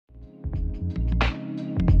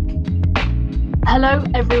Hello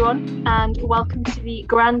everyone and welcome to the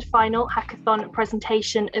Grand Final Hackathon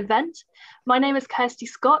presentation event. My name is Kirsty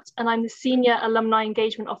Scott and I'm the Senior Alumni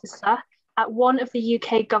Engagement Officer at one of the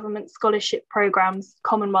UK Government Scholarship Programmes,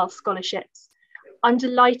 Commonwealth Scholarships. I'm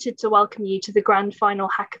delighted to welcome you to the Grand Final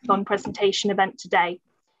Hackathon presentation event today.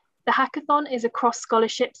 The Hackathon is a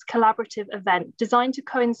cross-scholarships collaborative event designed to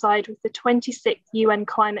coincide with the 26th UN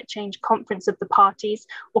Climate Change Conference of the Parties,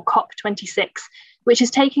 or COP26, which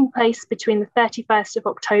is taking place between the 31st of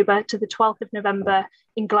October to the 12th of November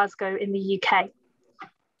in Glasgow in the UK.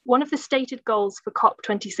 One of the stated goals for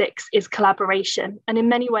COP26 is collaboration, and in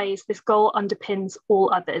many ways this goal underpins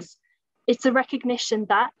all others. It's a recognition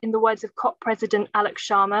that, in the words of COP President Alex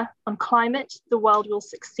Sharma, on climate, the world will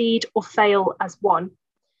succeed or fail as one.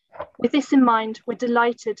 With this in mind, we're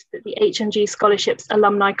delighted that the HMG Scholarships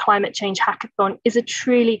Alumni Climate Change Hackathon is a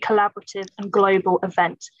truly collaborative and global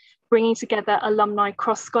event, bringing together alumni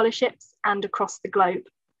across scholarships and across the globe.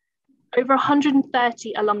 Over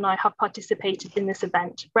 130 alumni have participated in this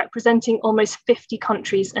event, representing almost 50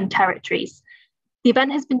 countries and territories. The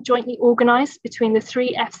event has been jointly organised between the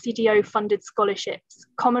three FCDO-funded scholarships,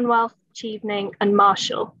 Commonwealth, Chevening and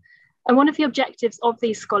Marshall. And one of the objectives of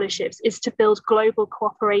these scholarships is to build global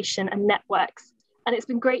cooperation and networks. And it's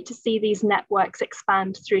been great to see these networks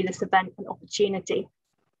expand through this event and opportunity.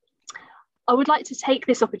 I would like to take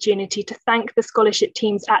this opportunity to thank the scholarship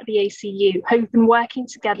teams at the ACU who've been working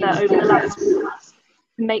together over the last few months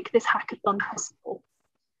to make this hackathon possible.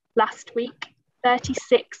 Last week,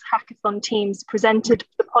 36 hackathon teams presented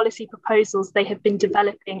the policy proposals they have been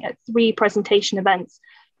developing at 3 presentation events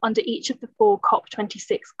under each of the 4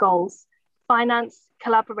 COP26 goals: finance,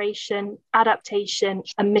 collaboration, adaptation,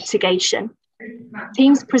 and mitigation.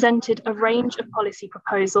 Teams presented a range of policy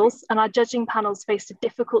proposals, and our judging panels faced a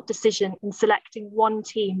difficult decision in selecting one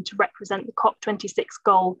team to represent the COP26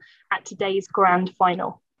 goal at today's grand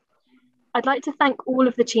final. I'd like to thank all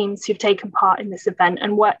of the teams who've taken part in this event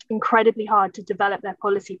and worked incredibly hard to develop their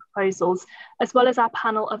policy proposals, as well as our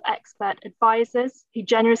panel of expert advisors who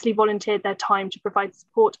generously volunteered their time to provide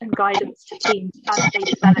support and guidance to teams as they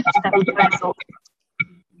developed their proposals.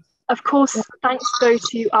 Of course, thanks go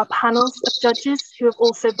to our panels of judges who have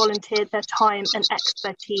also volunteered their time and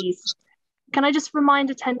expertise. Can I just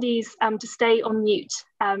remind attendees to stay on mute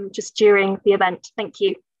just during the event? Thank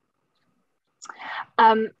you.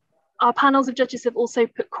 Our panels of judges have also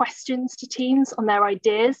put questions to teams on their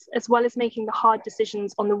ideas, as well as making the hard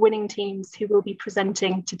decisions on the winning teams who will be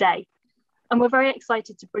presenting today. And we're very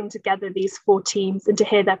excited to bring together these 4 teams and to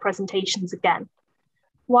hear their presentations again.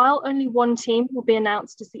 While only one team will be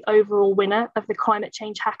announced as the overall winner of the Climate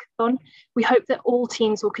Change Hackathon, we hope that all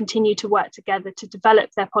teams will continue to work together to develop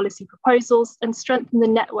their policy proposals and strengthen the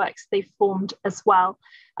networks they've formed as well,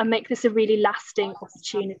 and make this a really lasting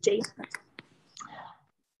opportunity.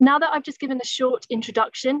 Now that I've just given a short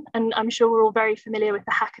introduction, and I'm sure we're all very familiar with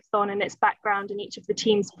the hackathon and its background and each of the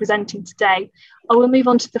teams presenting today, I will move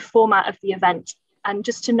on to the format of the event. And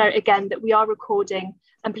just to note again that we are recording,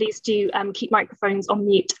 and please do keep microphones on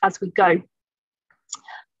mute as we go.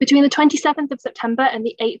 Between the 27th of September and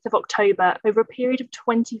the 8th of October, over a period of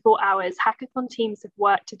 24 hours, hackathon teams have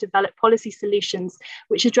worked to develop policy solutions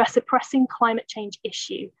which address a pressing climate change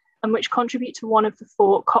issue and which contribute to one of the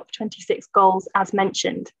 4 COP26 goals as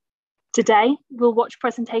mentioned. Today, we'll watch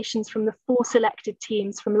presentations from the 4 selected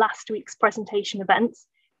teams from last week's presentation events,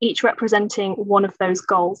 each representing one of those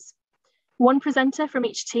goals. One presenter from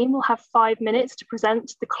each team will have 5 minutes to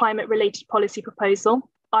present the climate-related policy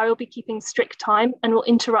proposal. I will be keeping strict time and will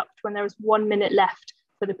interrupt when there is 1 minute left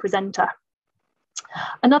for the presenter.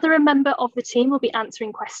 Another member of the team will be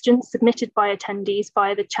answering questions submitted by attendees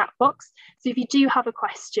via the chat box. So if you do have a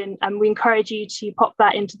question, we encourage you to pop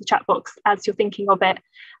that into the chat box as you're thinking of it.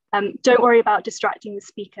 Don't worry about distracting the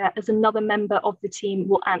speaker, as another member of the team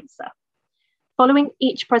will answer. Following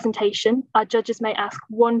each presentation, our judges may ask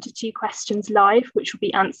 1 to 2 questions live, which will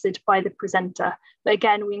be answered by the presenter. But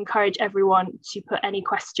again, we encourage everyone to put any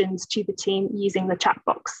questions to the team using the chat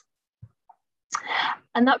box.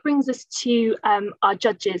 And that brings us to our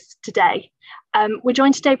judges today. We're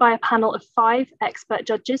joined today by a panel of 5 expert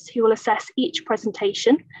judges who will assess each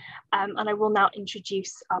presentation, and I will now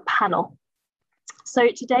introduce our panel. So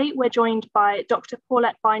today we're joined by Dr.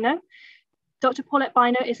 Paulette Bino. Dr. Paulette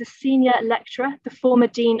Bino is a senior lecturer, the former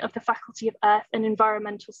Dean of the Faculty of Earth and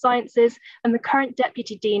Environmental Sciences, and the current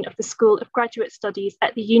Deputy Dean of the School of Graduate Studies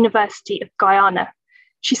at the University of Guyana.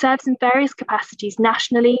 She serves in various capacities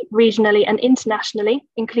nationally, regionally, and internationally,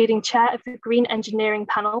 including chair of the Green Engineering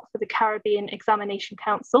Panel for the Caribbean Examination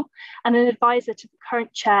Council and an advisor to the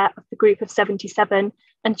current chair of the Group of 77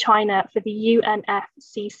 and China for the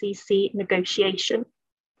UNFCCC negotiation.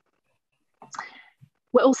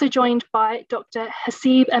 We're also joined by Dr.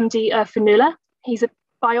 Hasib MD Irfanullah. He's a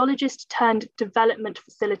biologist turned development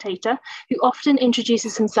facilitator who often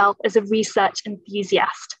introduces himself as a research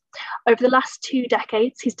enthusiast. Over the last 2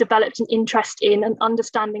 decades, he's developed an interest in and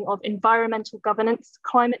understanding of environmental governance,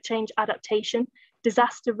 climate change adaptation,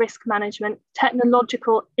 disaster risk management,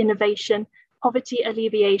 technological innovation, poverty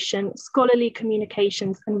alleviation, scholarly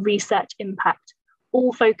communications, and research impact,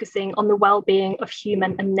 all focusing on the well-being of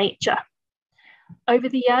human and nature. Over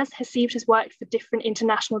the years, Hasib has worked for different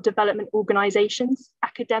international development organizations,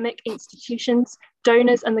 academic institutions,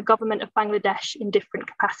 donors, and the government of Bangladesh in different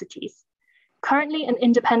capacities. Currently an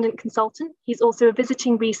independent consultant, he's also a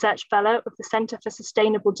visiting research fellow of the Center for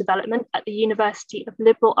Sustainable Development at the University of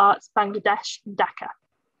Liberal Arts, Bangladesh in Dhaka.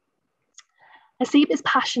 Hasib is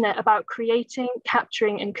passionate about creating,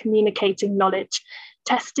 capturing, and communicating knowledge,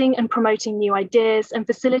 testing and promoting new ideas, and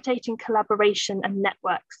facilitating collaboration and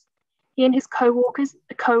networks. He and his co-workers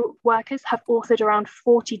have authored around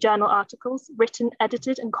 40 journal articles, written,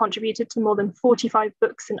 edited, and contributed to more than 45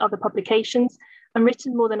 books and other publications, and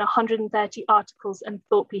written more than 130 articles and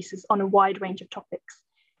thought pieces on a wide range of topics.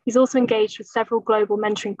 He's also engaged with several global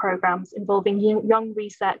mentoring programs involving young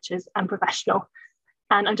researchers and professionals.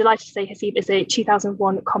 And I'm delighted to say Hasib is a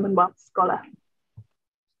 2001 Commonwealth Scholar.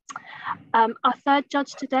 Our third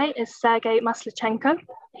judge today is Sergei Maslachenko.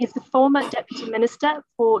 He's the former Deputy Minister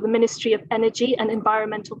for the Ministry of Energy and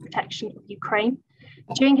Environmental Protection of Ukraine.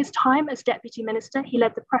 During his time as Deputy Minister, he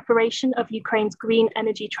led the preparation of Ukraine's Green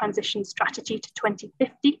Energy Transition Strategy to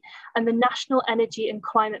 2050 and the National Energy and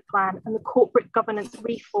Climate Plan and the corporate governance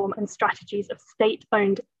reform and strategies of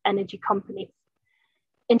state-owned energy companies.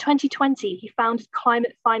 In 2020, he founded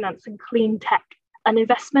Climate Finance and Clean Tech, an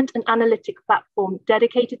investment and analytic platform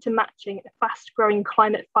dedicated to matching a fast-growing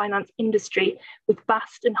climate finance industry with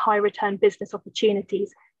vast and high-return business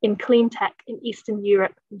opportunities in clean tech in Eastern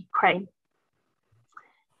Europe and Ukraine.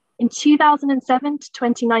 In 2007 to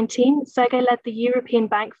 2019, Sergei led the European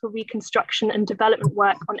Bank for Reconstruction and Development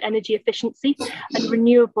work on energy efficiency and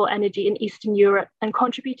renewable energy in Eastern Europe and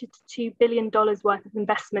contributed to $2 billion worth of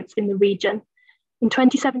investments in the region. In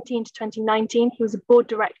 2017 to 2019, he was a board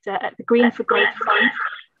director at the Green for Growth Fund,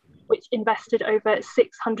 which invested over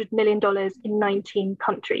 $600 million in 19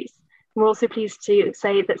 countries. We're also pleased to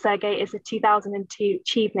say that Sergei is a 2002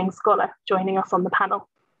 Chevening Scholar joining us on the panel.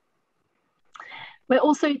 We're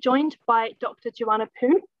also joined by Dr. Joanna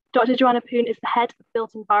Poon. Dr. Joanna Poon is the head of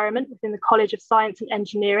built environment within the College of Science and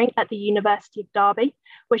Engineering at the University of Derby,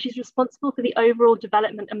 where she's responsible for the overall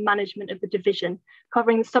development and management of the division,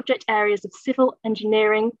 covering the subject areas of civil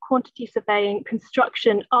engineering, quantity surveying,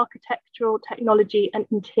 construction, architectural technology, and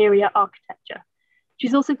interior architecture.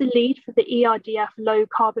 She's also the lead for the ERDF Low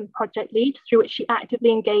Carbon Project Lead, through which she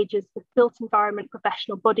actively engages with built environment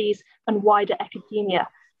professional bodies and wider academia,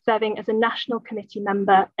 serving as a national committee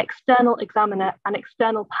member, external examiner, and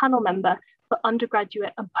external panel member for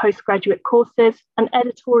undergraduate and postgraduate courses and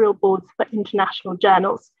editorial boards for international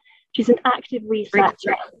journals. She's an active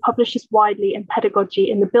researcher, publishes widely in pedagogy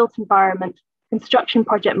in the built environment, construction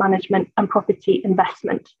project management, and property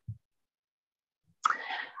investment.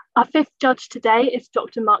 Our fifth judge today is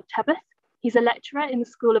Dr. Mark Tebbuth. He's a lecturer in the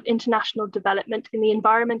School of International Development in the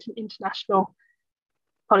Environment and International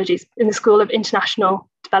in the School of International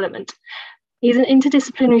Development. He's an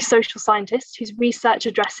interdisciplinary social scientist whose research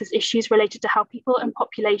addresses issues related to how people and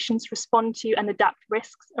populations respond to and adapt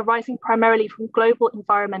risks arising primarily from global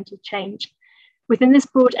environmental change. Within this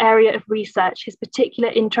broad area of research, his particular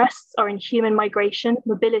interests are in human migration,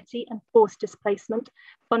 mobility and forced displacement,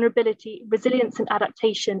 vulnerability, resilience and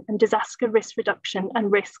adaptation, and disaster risk reduction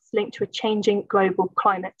and risks linked to a changing global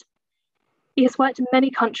climate. He has worked in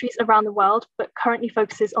many countries around the world, but currently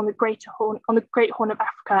focuses on the Great Horn of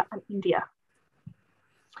Africa and India.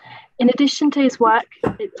 In addition to his work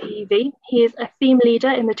at DEV, he is a theme leader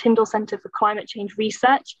in the Tyndall Centre for Climate Change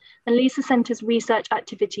Research and leads the Centre's research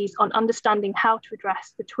activities on understanding how to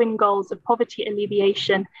address the twin goals of poverty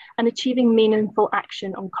alleviation and achieving meaningful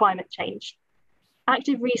action on climate change.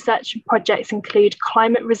 Active research projects include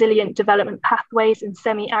climate resilient development pathways in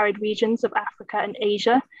semi-arid regions of Africa and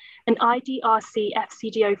Asia, an IDRC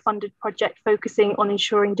FCDO funded project focusing on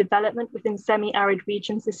ensuring development within semi-arid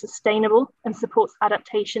regions is sustainable and supports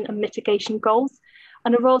adaptation and mitigation goals,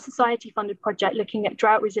 and a Royal Society funded project looking at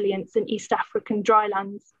drought resilience in East African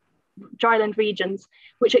dryland regions,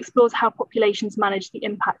 which explores how populations manage the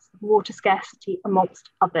impacts of water scarcity,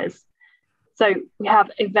 amongst others. So we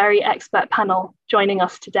have a very expert panel joining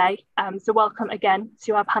us today. So welcome again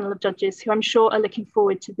to our panel of judges who I'm sure are looking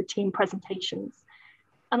forward to the team presentations.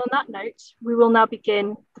 And on that note, we will now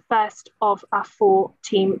begin the first of our 4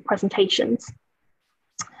 team presentations.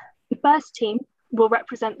 The first team will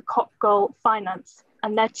represent the COP goal Finance,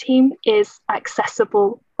 and their team is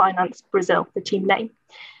Accessible Finance Brazil, the team name.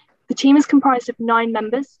 The team is comprised of 9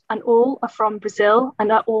 members, and all are from Brazil and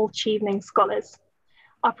are all Chevening scholars.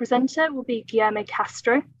 Our presenter will be Guilherme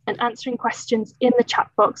Castro, and answering questions in the chat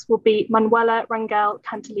box will be Manuela Rangel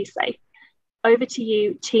Cantalice. Over to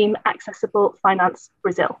you, Team Accessible Finance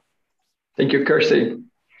Brazil. Thank you, Kirsty.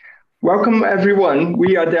 Welcome, everyone.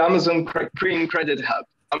 We are the Amazon Green Credit Hub,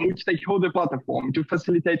 a multi-stakeholder platform to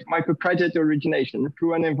facilitate microcredit origination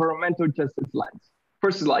through an environmental justice lens.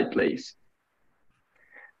 First slide, please.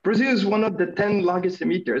 Brazil is one of the 10 largest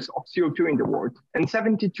emitters of CO2 in the world, and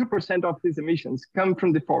 72% of these emissions come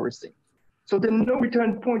from deforesting. So the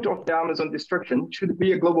no-return point of the Amazon destruction should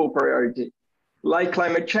be a global priority. Like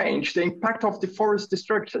climate change, the impact of the forest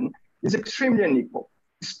destruction is extremely unequal,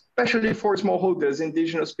 especially for smallholders,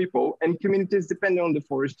 indigenous people, and communities depending on the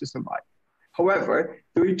forest to survive. However,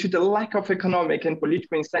 due to the lack of economic and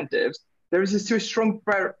political incentives, there is still strong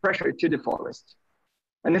pressure to deforest.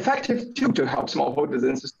 An effective tool to help smallholders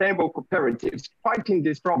and sustainable cooperatives fighting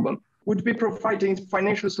this problem would be providing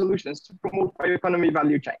financial solutions to promote bioeconomy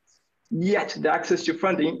value chains. Yet, the access to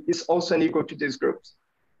funding is also unequal to these groups.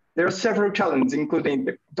 There are several challenges, including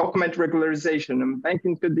the document regularization and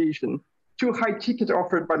banking condition, too high ticket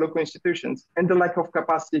offered by local institutions, and the lack of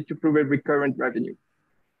capacity to prove a recurrent revenue.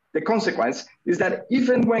 The consequence is that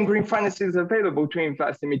even when green finance is available to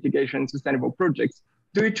invest in mitigation and sustainable projects,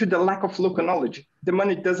 due to the lack of local knowledge, the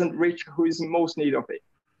money doesn't reach who is in most need of it.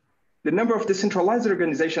 The number of decentralized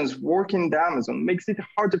organizations working in the Amazon makes it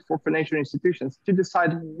harder for financial institutions to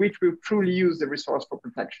decide which will truly use the resource for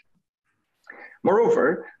protection.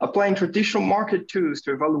 Moreover, applying traditional market tools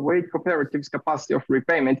to evaluate cooperatives' capacity of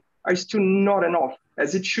repayment are still not enough,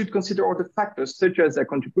 as it should consider other factors such as their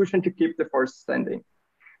contribution to keep the forest standing.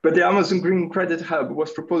 But the Amazon Green Credit Hub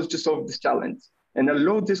was proposed to solve this challenge and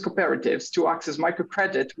allow these cooperatives to access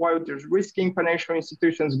microcredit while risking financial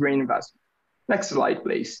institutions' green investment. Next slide,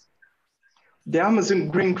 please. The Amazon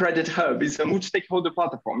Green Credit Hub is a multi-stakeholder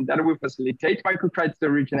platform that will facilitate microcredit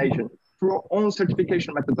origination through our own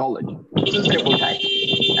certification methodology, sustainable tech.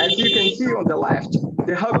 As you can see on the left,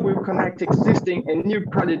 the hub will connect existing and new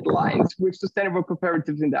credit lines with sustainable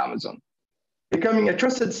cooperatives in the Amazon, becoming a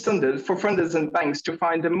trusted standard for funders and banks to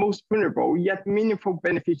find the most vulnerable yet meaningful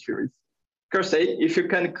beneficiaries. Kirsty, if you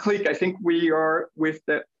can click, I think we are with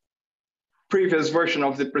the previous version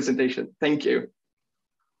of the presentation. Thank you.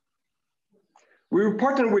 We will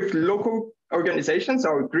partner with local organizations,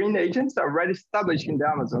 our green agents are already established in the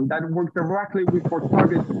Amazon that work directly with our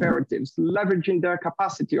target cooperatives, leveraging their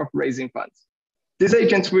capacity of raising funds. These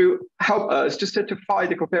agents will help us to certify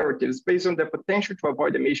the cooperatives based on their potential to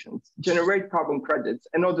avoid emissions, generate carbon credits,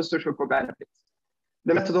 and other social benefits.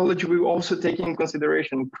 The methodology will also take into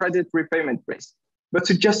consideration credit repayment risk, but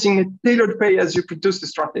suggesting a tailored pay-as-you-produce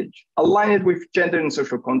strategy, aligned with gender and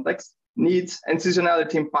social context, needs, and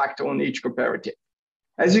seasonality impact on each cooperative.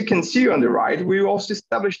 As you can see on the right, we also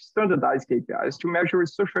established standardized KPIs to measure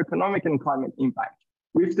socioeconomic and climate impact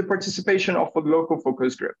with the participation of a local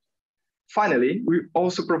focus group. Finally, we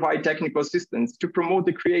also provide technical assistance to promote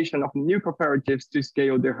the creation of new cooperatives to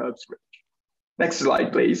scale their hub's reach. Next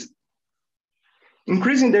slide, please.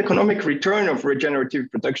 Increasing the economic return of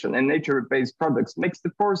regenerative production and nature-based products makes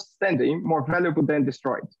the forest standing more valuable than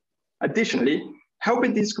destroyed. Additionally,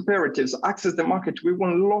 helping these cooperatives access the market will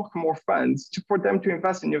unlock more funds for them to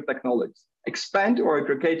invest in new technologies, expand or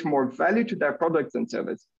aggregate more value to their products and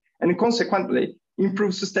services, and consequently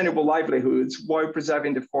improve sustainable livelihoods while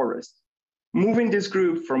preserving the forest. Moving this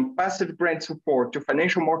group from passive grant support to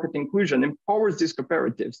financial market inclusion empowers these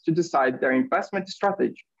cooperatives to decide their investment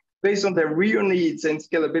strategy based on their real needs and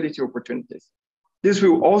scalability opportunities. This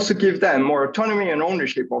will also give them more autonomy and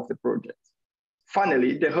ownership of the project.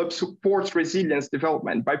 Finally, the hub supports resilience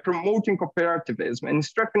development by promoting cooperativism and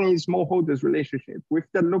strengthening smallholders' relationship with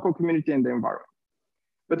the local community and the environment.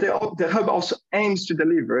 But the hub also aims to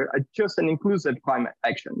deliver a just and inclusive climate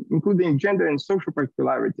action, including gender and social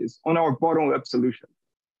particularities on our bottom-up solution.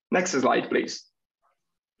 Next slide, please.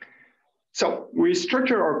 So we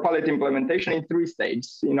structure our pilot implementation in 3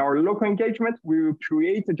 stages. In our local engagement, we will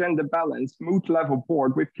create a gender-balanced, multi-level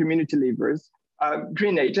board with community leaders,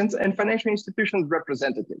 green agents, and financial institutions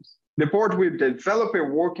representatives. The board will develop a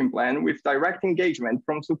working plan with direct engagement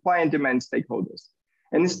from supply and demand stakeholders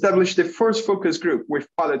and establish the first focus group with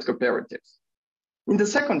pilot cooperatives. In the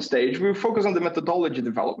second stage, we'll focus on the methodology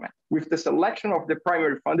development with the selection of the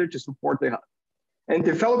primary funder to support the hub. and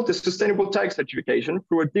developed a sustainable tech certification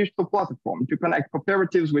through a digital platform to connect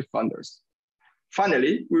cooperatives with funders.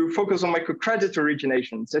 Finally, we will focus on microcredit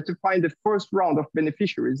origination, certifying the first round of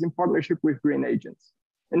beneficiaries in partnership with green agents,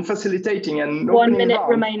 and facilitating an opening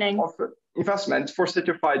round of investments for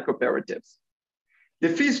certified cooperatives. The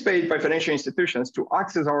fees paid by financial institutions to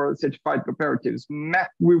access our certified cooperatives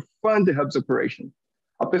will fund the hub's operation.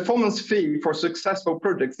 A performance fee for successful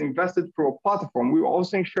projects invested through a platform will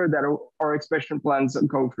also ensure that our expansion plans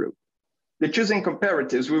go through. The choosing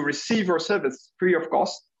cooperatives will receive our service free of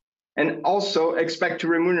cost and also expect to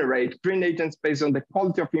remunerate green agents based on the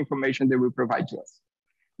quality of information they will provide to us.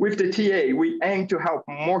 With the TA, we aim to help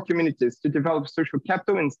more communities to develop social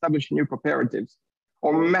capital and establish new cooperatives.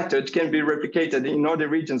 Our method can be replicated in other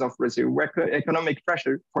regions of Brazil where economic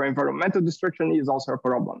pressure for environmental destruction is also a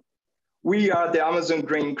problem. We are the Amazon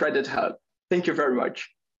Green Credit Hub. Thank you very much.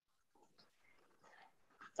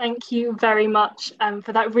 Thank you very much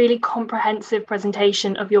for that really comprehensive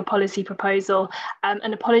presentation of your policy proposal,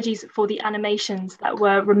 and apologies for the animations that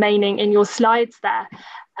were remaining in your slides there.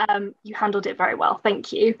 You handled it very well,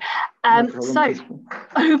 thank you. So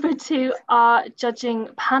over to our judging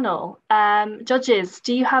panel. Judges,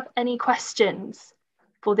 do you have any questions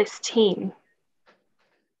for this team?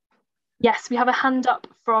 Yes, we have a hand up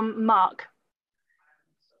from Mark.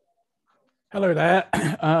 Hello there.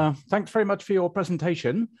 Thanks very much for your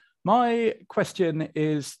presentation. My question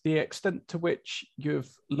is the extent to which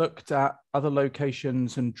you've looked at other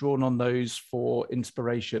locations and drawn on those for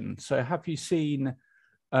inspiration. So have you seen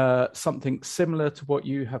something similar to what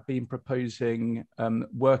you have been proposing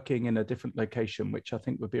working in a different location, which I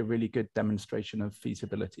think would be a really good demonstration of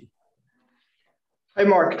feasibility? Hi,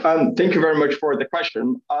 Mark. Thank you very much for the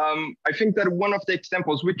question. I think that one of the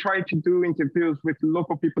examples, we try to do interviews with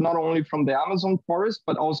local people, not only from the Amazon forest,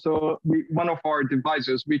 but also one of our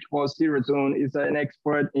advisors, which was Sirazun, is an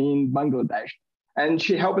expert in Bangladesh. And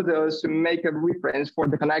she helped us to make a reference for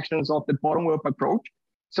the connections of the bottom-up approach.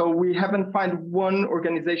 So we haven't found one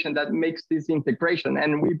organization that makes this integration.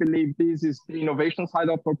 And we believe this is the innovation side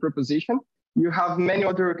of our proposition. You have many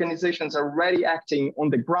other organizations already acting on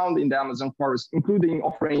the ground in the Amazon forest, including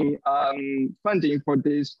offering funding for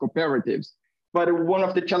these cooperatives. But one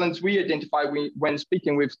of the challenges we identify when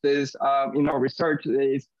speaking with this in our research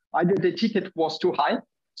is either the ticket was too high.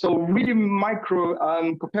 So really micro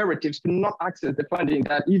cooperatives could not access the funding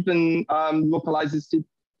that even localized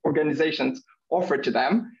organizations offer to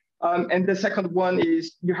them. And the second one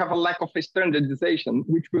is you have a lack of a standardization,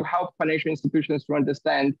 which will help financial institutions to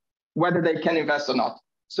understand whether they can invest or not.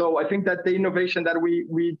 So I think that the innovation that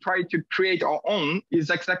we try to create our own is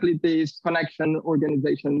exactly this connection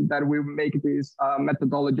organization that will make this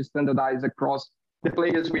methodology standardized across the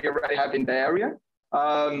players we already have in the area.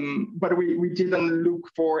 But we didn't look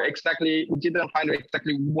for we didn't find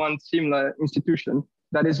exactly one similar institution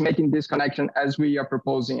that is making this connection as we are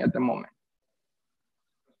proposing at the moment.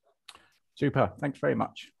 Super, thanks very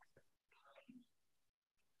much.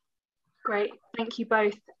 Great, thank you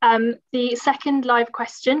both. The second live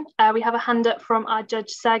question, we have a hand up from our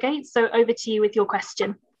judge, Sergey. So over to you with your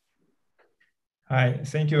question. Hi,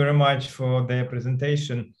 thank you very much for the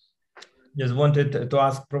presentation. Just wanted to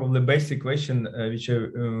ask probably a basic question, which I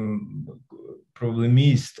probably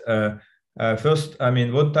missed. First, I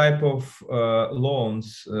mean, what type of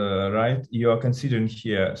loans, right, you are considering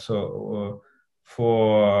here? So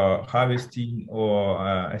for harvesting or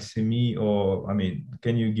SME, or, I mean,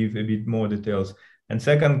 can you give a bit more details? And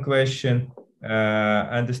second question,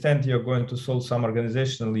 I understand you're going to solve some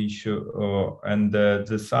organizational issue, and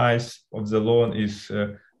the size of the loan is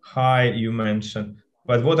high, you mentioned,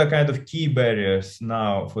 but what are kind of key barriers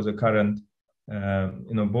now for the current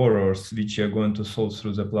borrowers which you're going to solve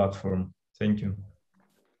through the platform? Thank you.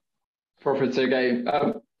 Perfect, Sergey.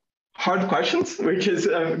 Hard questions, which is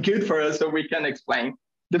good for us so we can explain.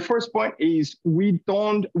 The first point is we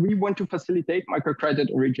want to facilitate microcredit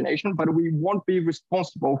origination, but we won't be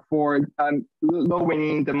responsible for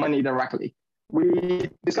loaning the money directly. We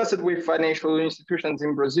discussed it with financial institutions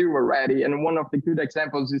in Brazil already, and one of the good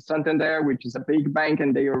examples is Santander, which is a big bank,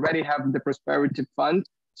 and they already have the Prosperity Fund.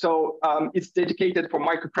 So it's dedicated for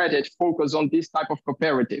microcredit, focus on this type of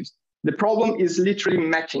cooperatives. The problem is literally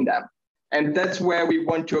matching them. And that's where we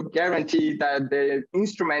want to guarantee that the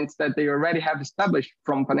instruments that they already have established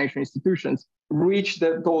from financial institutions reach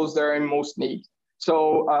those that are in most need.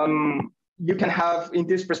 So you can have, in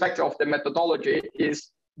this perspective of the methodology, is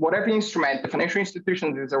whatever instrument the financial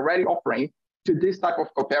institutions is already offering to this type of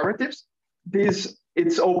cooperatives,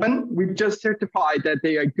 it's open. We've just certified that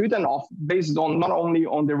they are good enough based on not only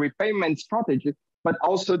on the repayment strategy, but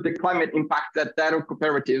also the climate impact that data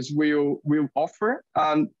cooperatives will offer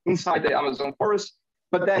inside the Amazon forest,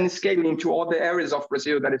 but then scaling to all the areas of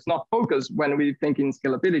Brazil that is not focused when we think in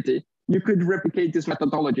scalability. You could replicate this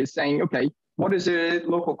methodology saying, okay, what is the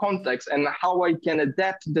local context and how I can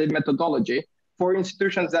adapt the methodology for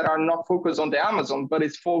institutions that are not focused on the Amazon, but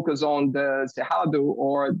it's focused on the Cerrado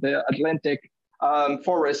or the Atlantic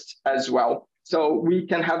forest as well. So we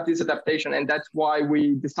can have this adaptation, and that's why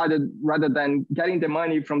we decided, rather than getting the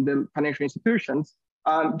money from the financial institutions,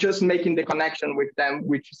 just making the connection with them,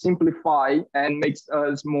 which simplify and makes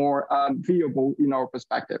us more viable in our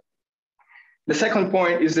perspective. The second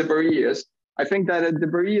point is the barriers. I think that the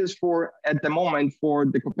barriers at the moment for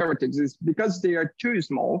the cooperatives is because they are too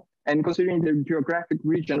small, and considering the geographic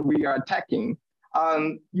region we are attacking,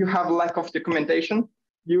 you have lack of documentation.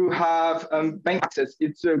 You have bank access.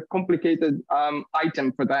 It's a complicated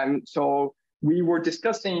item for them. So we were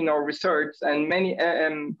discussing in our research, and many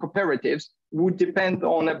cooperatives would depend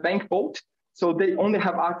on a bank boat. So they only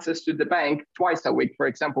have access to the bank twice a week, for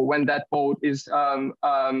example, when that boat is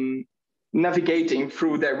navigating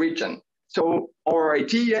through their region. So our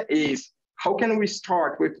idea is, how can we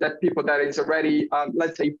start with that people that is already,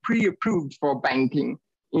 let's say, pre-approved for banking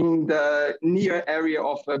in the near area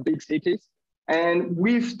of big cities? And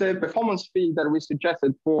with the performance fee that we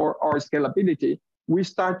suggested for our scalability, we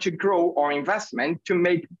start to grow our investment to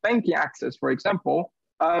make banking access, for example,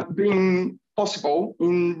 being possible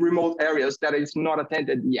in remote areas that is not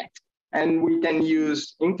attended yet. And we can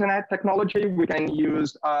use internet technology, we can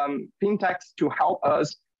use fintechs to help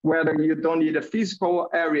us, whether you don't need a physical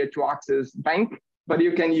area to access bank, but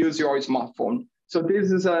you can use your smartphone. So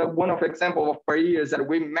this is one of the examples of barriers that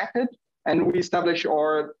we mapped, and we establish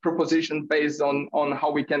our proposition based on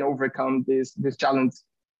how we can overcome this challenge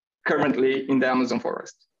currently in the Amazon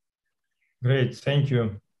forest. Great, thank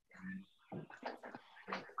you.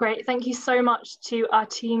 Great, thank you so much to our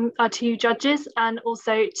team, our two judges, and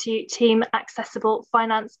also to Team Accessible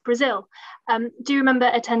Finance Brazil. Do remember,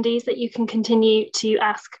 attendees, that you can continue to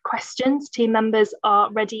ask questions. Team members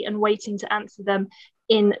are ready and waiting to answer them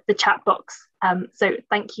in the chat box. So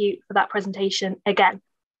thank you for that presentation again.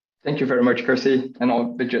 Thank you very much, Kirsty, and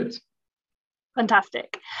all the judges.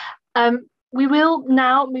 Fantastic. We will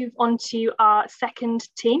now move on to our second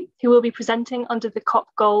team, who will be presenting under the COP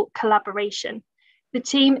goal collaboration. The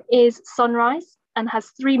team is Sunrise and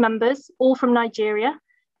has 3 members, all from Nigeria.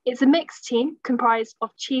 It's a mixed team comprised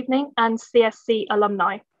of Chevening and CSC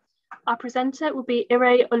alumni. Our presenter will be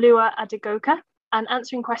Ire Olua Adegoka, and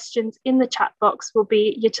answering questions in the chat box will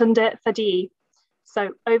be Yetunde Fadii.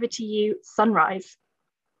 So over to you, Sunrise.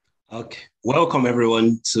 Okay, welcome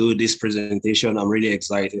everyone to this presentation. I'm really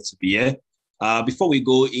excited to be here. Before we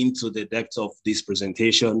go into the depth of this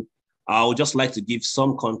presentation, I would just like to give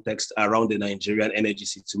some context around the Nigerian energy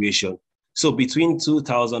situation. So between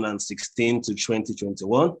 2016 to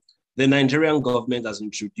 2021, the Nigerian government has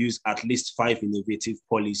introduced at least 5 innovative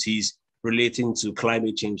policies relating to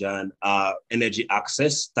climate change and energy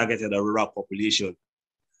access targeted at rural population.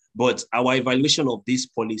 But our evaluation of these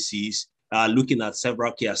policies, looking at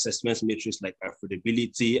several key assessment metrics like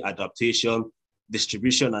affordability, adaptation,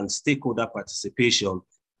 distribution, and stakeholder participation,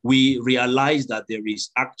 we realized that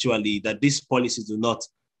these policies do not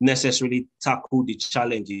necessarily tackle the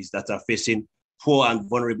challenges that are facing poor and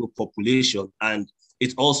vulnerable population, and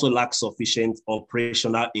it also lacks sufficient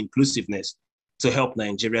operational inclusiveness to help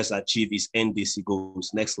Nigerians achieve its NDC goals.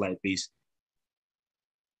 Next slide, please.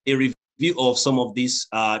 A review of some of these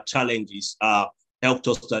challenges helped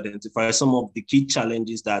us to identify some of the key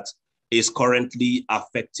challenges that is currently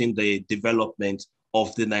affecting the development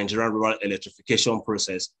of the Nigerian rural electrification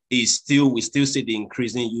process. We still see the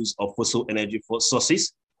increasing use of fossil energy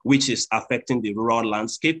sources, which is affecting the rural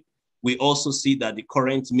landscape. We also see that the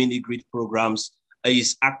current mini-grid programs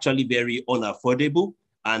is actually very unaffordable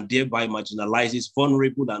and thereby marginalizes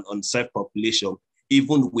vulnerable and unserved population,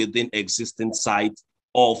 even within existing sites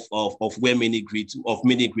of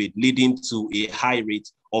mini-grid, leading to a high rate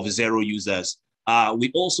of zero users.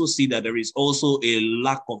 We also see that there is also a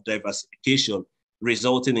lack of diversification,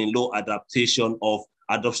 resulting in low adoption of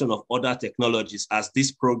other technologies, as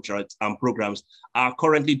these projects and programs are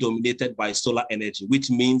currently dominated by solar energy,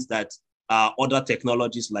 which means that other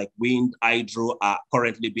technologies like wind, hydro are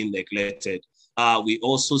currently being neglected. We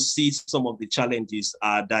also see some of the challenges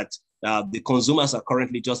that the consumers are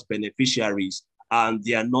currently just beneficiaries, and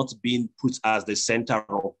they are not being put as the center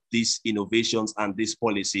of these innovations and this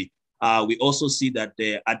policy. We also see that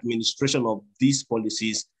the administration of these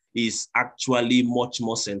policies is actually much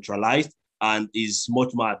more centralized and is much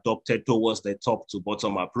more adopted towards the top to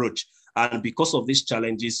bottom approach. And because of these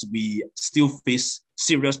challenges, we still face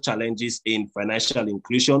serious challenges in financial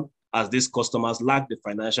inclusion, as these customers lack the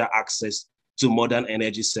financial access to modern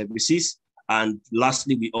energy services. And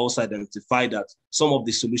lastly, we also identify that some of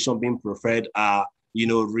the solutions being preferred are,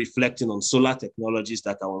 reflecting on solar technologies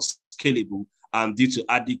that are unscalable, and due to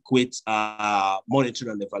adequate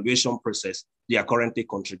monitoring and evaluation process, they are currently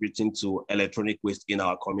contributing to electronic waste in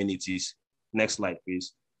our communities. Next slide,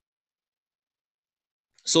 please.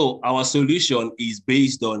 So our solution is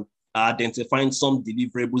based on identifying some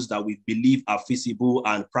deliverables that we believe are feasible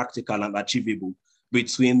and practical and achievable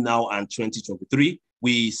between now and 2023.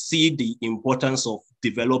 We see the importance of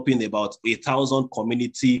developing about 1,000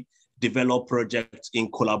 community developed projects in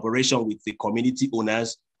collaboration with the community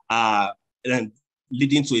owners, and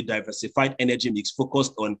leading to a diversified energy mix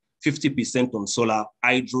focused on 50% on solar,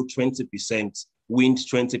 hydro 20%, wind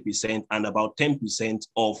 20%, and about 10%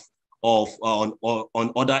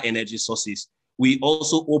 on other energy sources. We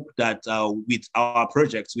also hope that with our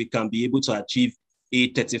projects, we can be able to achieve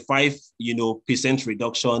a 35%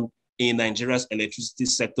 reduction in Nigeria's electricity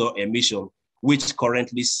sector emission, which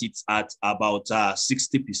currently sits at about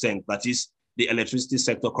 60%. That is, the electricity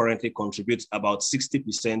sector currently contributes about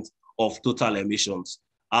 60% of total emissions.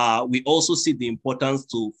 We also see the importance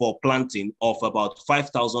for planting of about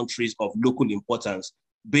 5,000 trees of local importance,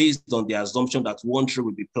 based on the assumption that 1 tree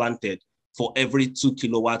will be planted for every 2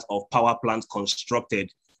 kilowatts of power plant constructed.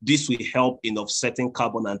 This will help in offsetting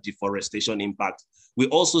carbon and deforestation impact. We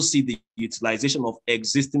also see the utilization of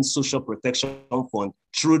existing social protection fund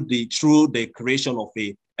through the creation of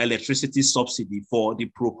a electricity subsidy for the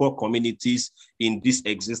poor communities in this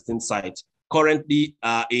existing site. Currently,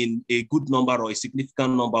 in a good number or a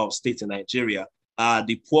significant number of states in Nigeria,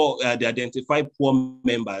 the identified poor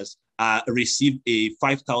members receive a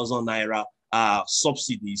 5,000 naira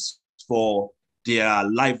subsidies for their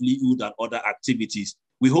livelihood and other activities.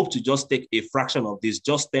 We hope to just take a fraction of this,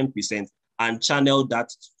 just 10%, and channel that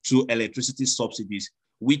to electricity subsidies,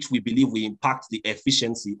 which we believe will impact the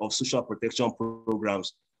efficiency of social protection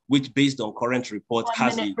programs, which, based on current report,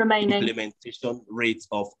 has an implementation rate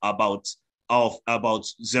of about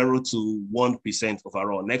 0 to 1%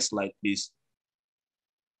 overall. Next slide, please.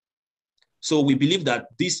 So we believe that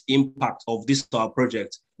this impact of this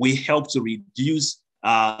project will help to reduce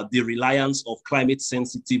the reliance of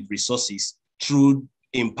climate-sensitive resources through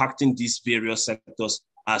impacting these various sectors,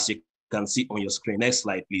 as you can see on your screen. Next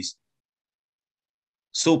slide, please.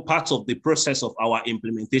 So part of the process of our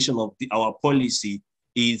implementation of our policy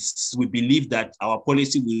is, we believe that our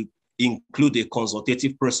policy will include a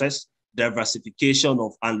consultative process, diversification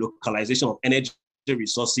of and localization of energy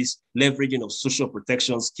resources, leveraging of social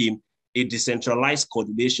protection scheme, a decentralized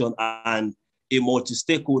coordination, and a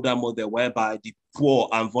multi-stakeholder model whereby the poor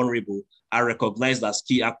and vulnerable are recognized as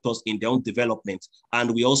key actors in their own development.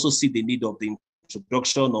 And we also see the need of the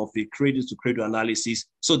introduction of a cradle-to-cradle analysis,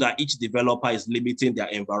 so that each developer is limiting their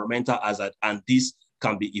environmental hazard, and this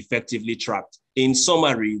can be effectively tracked. In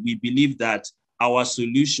summary, we believe that our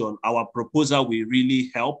solution, our proposal will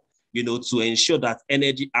really help, to ensure that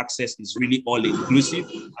energy access is really all-inclusive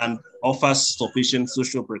and offers sufficient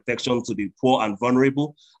social protection to the poor and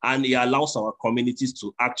vulnerable, and it allows our communities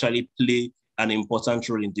to actually play an important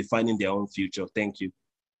role in defining their own future. Thank you.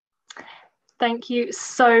 Thank you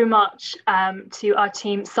so much to our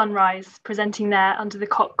team Sunrise, presenting there under the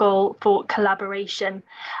COP goal for collaboration.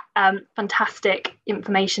 Fantastic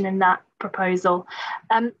information in that proposal.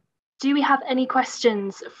 Do we have any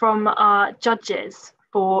questions from our judges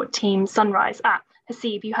for Team Sunrise?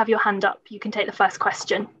 Hasib, you have your hand up. You can take the first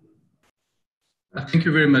question. Thank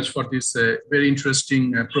you very much for this very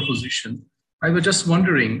interesting proposition. I was just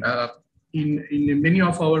wondering, in many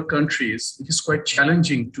of our countries, it is quite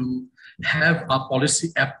challenging to have a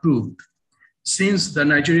policy approved. Since the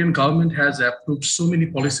Nigerian government has approved so many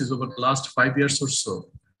policies over the last 5 years or so,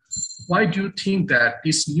 why do you think that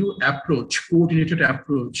this new approach, coordinated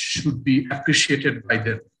approach, should be appreciated by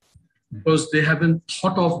them? Because they haven't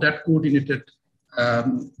thought of that coordinated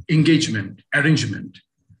engagement, arrangement.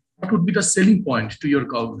 What would be the selling point to your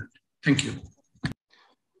government? Thank you.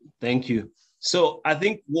 Thank you. So I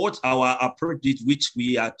think what our approach did, which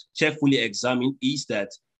we are carefully examined, is that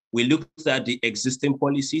we looked at the existing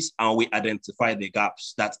policies and we identified the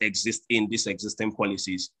gaps that exist in these existing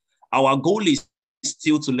policies. Our goal is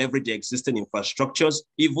still to leverage the existing infrastructures,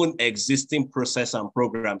 even existing process and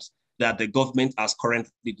programs that the government has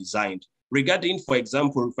currently designed. Regarding, for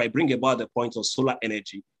example, if I bring about the point of solar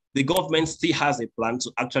energy, the government still has a plan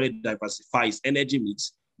to actually diversify its energy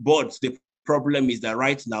mix, but the problem is that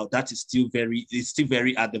right now that is still very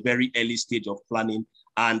at the very early stage of planning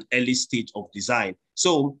and early stage of design.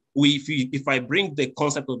 So if I bring the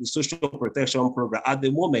concept of the social protection program, at the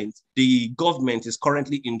moment, the government is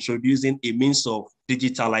currently introducing a means of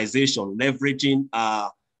digitalization, leveraging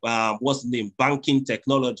banking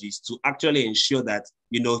technologies to actually ensure that,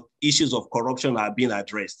 issues of corruption are being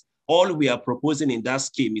addressed. All we are proposing in that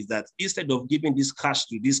scheme is that instead of giving this cash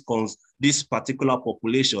to this particular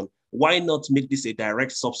population, why not make this a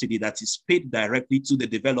direct subsidy that is paid directly to the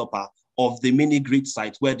developer of the mini grid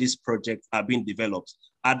site where these projects are being developed?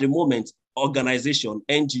 At the moment, organizations,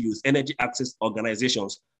 NGOs, energy access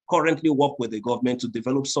organizations currently work with the government to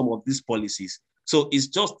develop some of these policies. So it's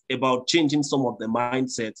just about changing some of the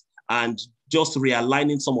mindsets and just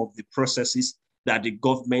realigning some of the processes that the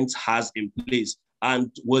government has in place.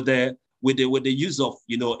 And with the use of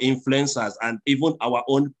influencers and even our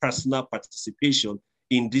own personal participation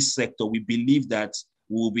in this sector, we believe that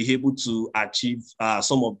we'll be able to achieve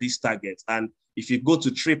some of these targets. And if you go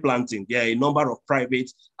to tree planting, there are a number of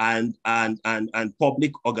private and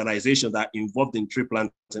public organizations that are involved in tree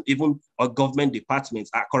planting. Even our government departments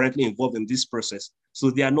are currently involved in this process. So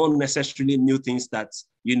they are not necessarily new things that,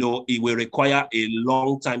 it will require a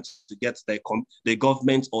long time to get the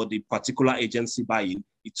government or the particular agency buy-in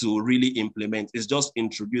to really implement. It's just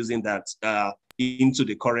introducing that into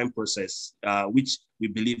the current process, which we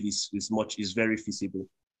believe is very feasible.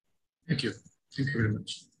 Thank you. Thank you very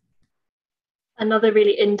much. Another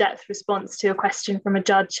really in-depth response to a question from a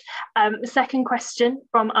judge. The second question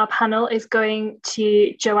from our panel is going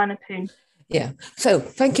to Joanna Poon. Yeah, so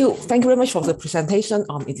thank you very much for the presentation.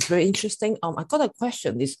 It's very interesting. I got a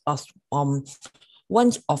question. Is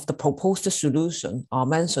one of the proposed solution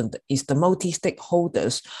mentioned is the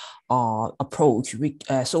multi-stakeholders approach.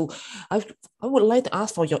 So I would like to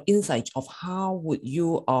ask for your insight of how would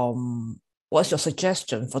you what's your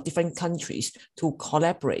suggestion for different countries to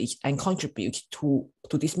collaborate and contribute to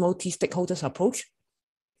this multi-stakeholders approach?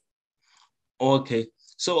 Okay.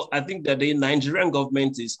 So I think that the Nigerian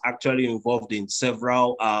government is actually involved in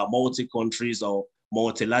several multi-countries or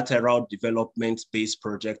multilateral development-based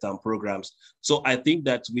projects and programs. So I think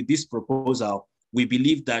that with this proposal, we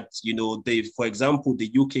believe that, for example,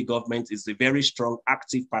 the UK government is a very strong,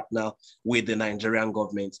 active partner with the Nigerian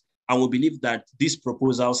government. And we believe that these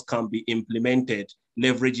proposals can be implemented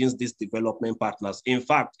leveraging these development partners. In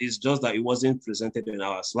fact, it's just that it wasn't presented in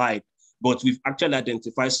our slide, but we've actually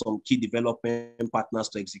identified some key development partners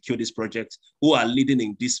to execute this project who are leading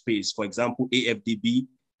in this space. For example, AFDB,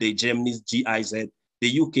 the Germany's GIZ,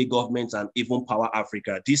 the UK government, and even Power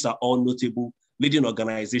Africa. These are all notable leading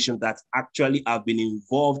organizations that actually have been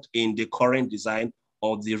involved in the current design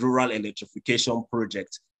of the rural electrification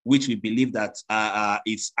project, which we believe that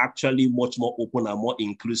it's actually much more open and more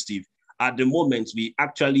inclusive. At the moment, the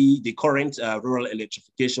current rural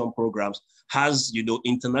electrification programs has,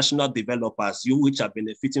 international developers, which are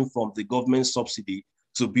benefiting from the government subsidy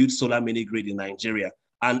to build solar mini grid in Nigeria.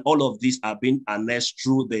 And all of these are being harnessed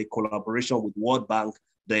through the collaboration with World Bank,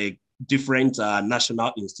 the different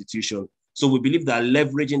national institutions. So we believe that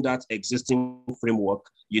leveraging that existing framework,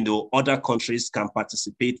 other countries can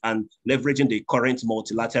participate, and leveraging the current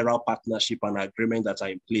multilateral partnership and agreement that are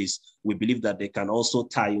in place, we believe that they can also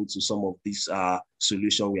tie into some of these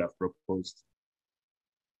solutions we have proposed.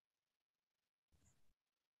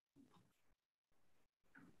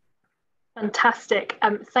 Fantastic.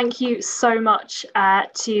 Thank you so much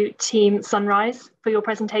to Team Sunrise for your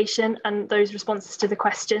presentation and those responses to the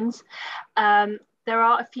questions. There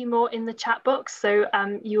are a few more in the chat box, so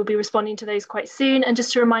you will be responding to those quite soon. And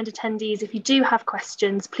just to remind attendees, if you do have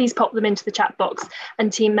questions, please pop them into the chat box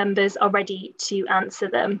and team members are ready to answer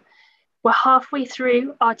them. We're halfway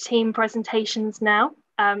through our team presentations now.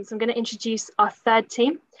 So I'm going to introduce our third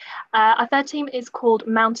team. Our third team is called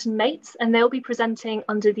Mountain Mates, and they'll be presenting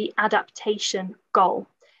under the adaptation goal.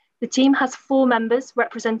 The team has 4 members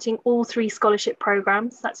representing all 3 scholarship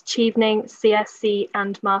programs. That's Chevening, CSC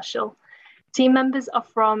and Marshall. Team members are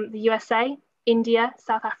from the USA, India,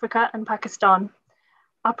 South Africa and Pakistan.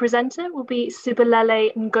 Our presenter will be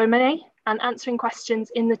Sibulele Ngomane, and answering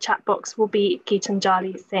questions in the chat box will be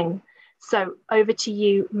Gitanjali Singh. So over to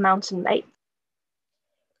you, Mountain Mate.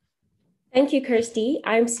 Thank you, Kirsty.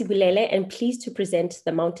 I'm Sibulele and pleased to present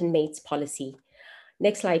the Mountain Mates policy.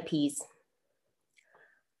 Next slide, please.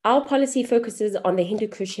 Our policy focuses on the Hindu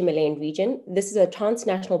Kush Himalayan region. This is a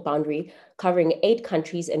transnational boundary covering 8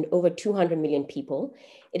 countries and over 200 million people.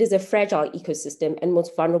 It is a fragile ecosystem and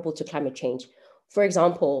most vulnerable to climate change. For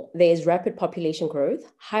example, there is rapid population growth,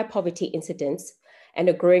 high poverty incidence, and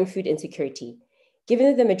a growing food insecurity. Given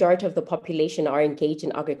that the majority of the population are engaged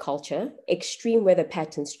in agriculture, extreme weather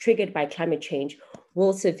patterns triggered by climate change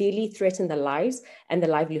will severely threaten the lives and the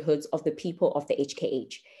livelihoods of the people of the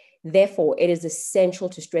HKH. Therefore, it is essential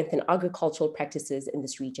to strengthen agricultural practices in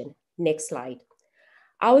this region. Next slide.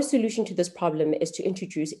 Our solution to this problem is to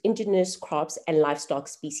introduce indigenous crops and livestock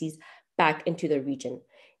species back into the region.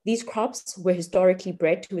 These crops were historically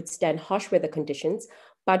bred to withstand harsh weather conditions,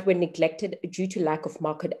 but were neglected due to lack of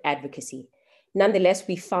market advocacy. Nonetheless,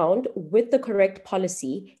 we found with the correct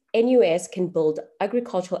policy, NUS can build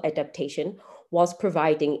agricultural adaptation whilst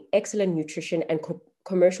providing excellent nutrition and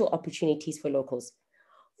commercial opportunities for locals.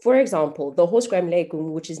 For example, the horse gram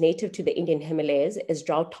legume, which is native to the Indian Himalayas, is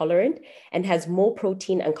drought tolerant and has more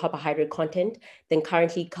protein and carbohydrate content than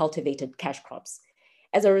currently cultivated cash crops.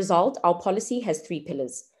 As a result, our policy has 3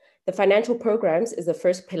 pillars. The financial programs is the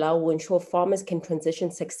first pillar, will ensure farmers can transition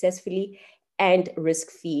successfully and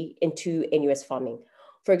risk-free into NUS farming.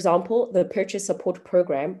 For example, the purchase support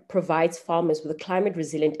program provides farmers with a climate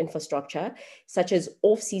resilient infrastructure, such as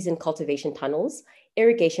off-season cultivation tunnels,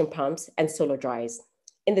 irrigation pumps, and solar dryers.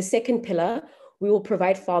 In the second pillar, we will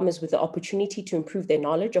provide farmers with the opportunity to improve their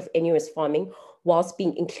knowledge of NUS farming whilst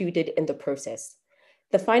being included in the process.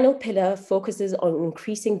 The final pillar focuses on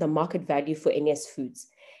increasing the market value for NUS foods.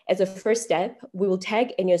 As a first step, we will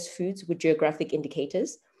tag NUS foods with geographic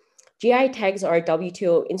indicators. GI tags are a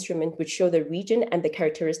WTO instrument which show the region and the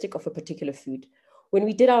characteristic of a particular food. When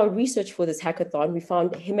we did our research for this hackathon, we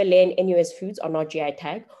found Himalayan NUS foods are not GI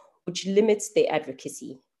tagged, which limits their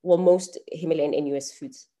advocacy. Well, most Himalayan NUS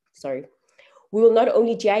foods, sorry. We will not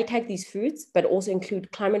only GI tag these foods, but also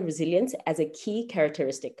include climate resilience as a key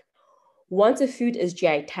characteristic. Once a food is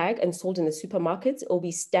GI tagged and sold in the supermarkets, it will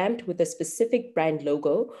be stamped with a specific brand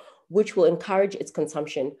logo, which will encourage its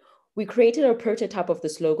consumption. We created a prototype of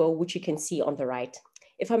this logo, which you can see on the right.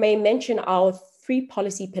 If I may mention, our 3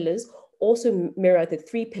 policy pillars also mirror the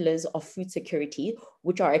 3 pillars of food security,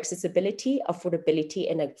 which are accessibility, affordability,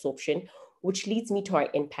 and absorption, which leads me to our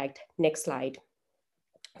impact. Next slide.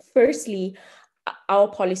 Firstly, our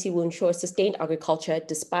policy will ensure sustained agriculture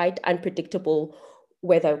despite unpredictable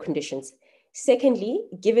weather conditions. Secondly,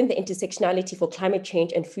 given the intersectionality for climate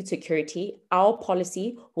change and food security, our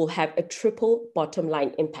policy will have a triple bottom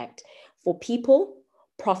line impact for people,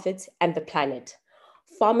 profits, and the planet.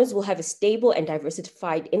 Farmers will have a stable and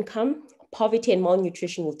diversified income, poverty and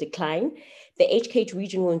malnutrition will decline, the HKH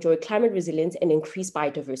region will enjoy climate resilience and increase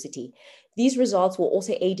biodiversity. These results will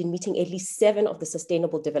also aid in meeting at least 7 of the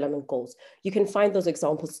Sustainable Development Goals. You can find those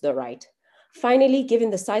examples to the right. Finally, given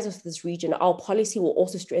the size of this region, our policy will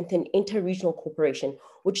also strengthen inter-regional cooperation,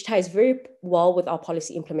 which ties very well with our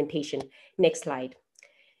policy implementation. Next slide.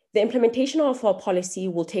 The implementation of our policy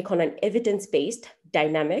will take on an evidence-based,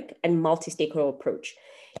 dynamic, and multi-stakeholder approach.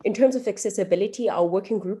 In terms of accessibility, our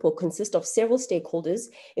working group will consist of several stakeholders,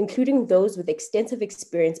 including those with extensive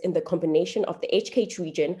experience in the combination of the HKH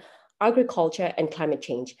region, agriculture, and climate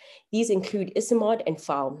change. These include ISIMOD and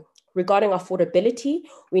FAO. Regarding affordability,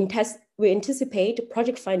 we anticipate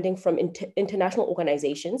project funding from international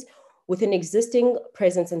organizations with an existing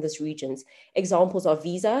presence in these regions. Examples are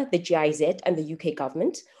Visa, the GIZ, and the UK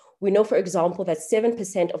government. We know, for example, that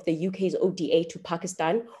 7% of the UK's ODA to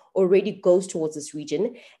Pakistan already goes towards this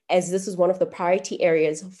region, as this is one of the priority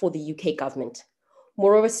areas for the UK government.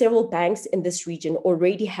 Moreover, several banks in this region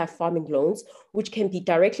already have farming loans, which can be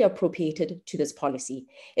directly appropriated to this policy.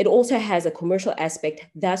 It also has a commercial aspect,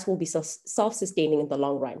 thus will be self-sustaining in the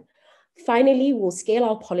long run. Finally, we'll scale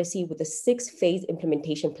our policy with a 6-phase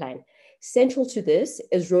implementation plan. Central to this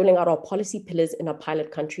is rolling out our policy pillars in a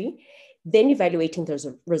pilot country, then evaluating those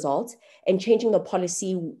results and changing the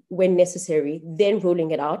policy when necessary, then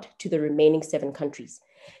rolling it out to the remaining 7 countries.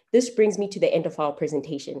 This brings me to the end of our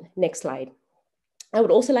presentation. Next slide. I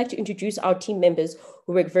would also like to introduce our team members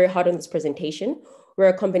who work very hard on this presentation. We're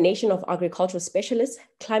a combination of agricultural specialists,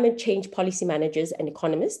 climate change policy managers, and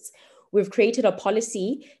economists. We've created a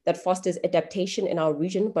policy that fosters adaptation in our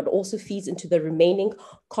region, but also feeds into the remaining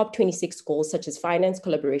COP26 goals, such as finance,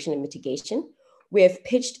 collaboration, and mitigation. We have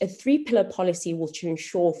pitched a 3-pillar policy which will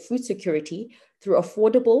ensure food security through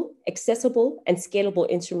affordable, accessible, and scalable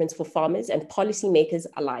instruments for farmers and policymakers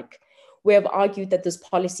alike. We have argued that this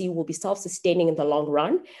policy will be self-sustaining in the long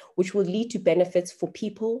run, which will lead to benefits for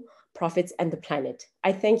people, profits, and the planet.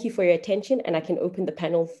 I thank you for your attention, and I can open the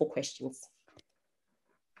panel for questions.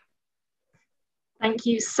 Thank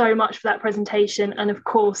you so much for that presentation. And of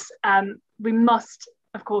course, we must,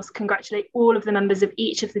 of course, congratulate all of the members of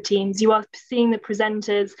each of the teams. You are seeing the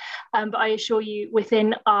presenters, but I assure you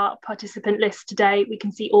within our participant list today, we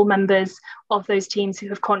can see all members of those teams who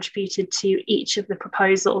have contributed to each of the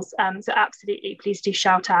proposals. So absolutely, please do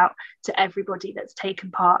shout out to everybody that's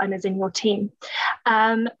taken part and is in your team.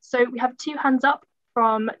 So we have 2 hands up.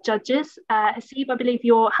 from judges. Hasib, I believe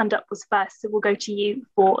your hand up was first, so we'll go to you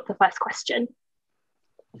for the first question.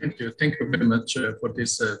 Thank you. Thank you very much for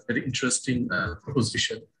this very interesting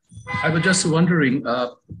proposition. I was just wondering,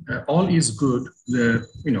 all is good,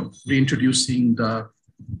 reintroducing the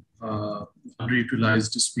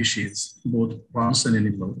underutilized species, both plants and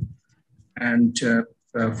animal, and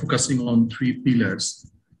focusing on 3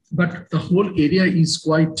 pillars. But the whole area is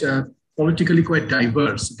quite politically quite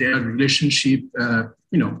diverse. Their relationship,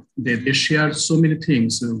 they share so many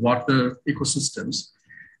things, water, ecosystems.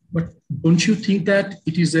 But don't you think that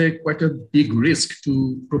it is quite a big risk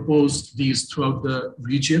to propose these throughout the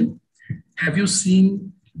region? Have you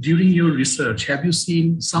seen, during your research, have you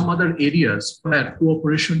seen some other areas where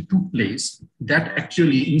cooperation took place that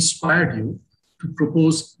actually inspired you to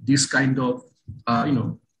propose this kind of,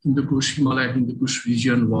 Hindu Kush, Himalaya, Hindu Kush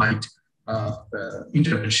region-wide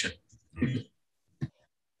intervention?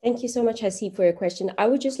 Thank you so much, Hasib, for your question. I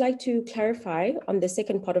would just like to clarify on the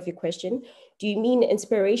second part of your question. Do you mean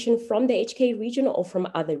inspiration from the HK region or from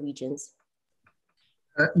other regions?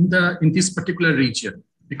 In this particular region,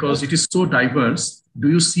 because it is so diverse, do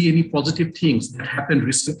you see any positive things that happened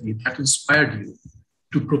recently that inspired you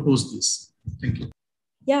to propose this? Thank you.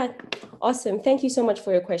 Yeah, awesome. Thank you so much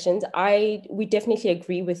for your questions. We definitely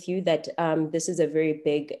agree with you that this is a very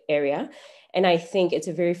big area. And I think it's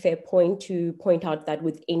a very fair point to point out that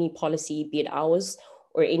with any policy, be it ours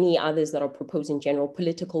or any others that are proposed in general,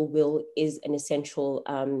 political will is an essential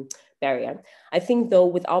barrier. I think though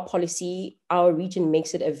with our policy, our region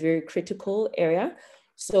makes it a very critical area.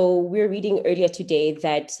 So we're reading earlier today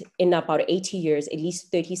that in about 80 years, at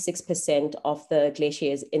least 36% of the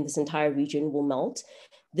glaciers in this entire region will melt.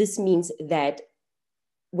 This means that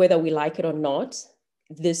whether we like it or not,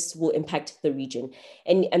 this will impact the region.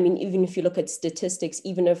 And I mean, even if you look at statistics,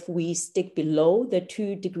 even if we stick below the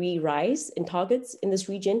 2-degree rise in targets in this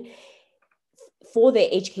region, for the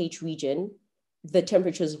HKH region, the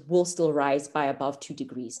temperatures will still rise by above 2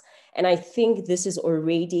 degrees. And I think this is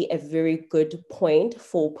already a very good point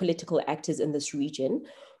for political actors in this region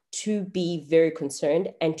to be very concerned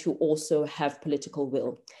and to also have political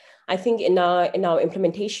will. I think in our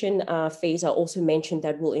implementation phase, I also mentioned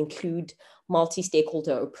that we'll include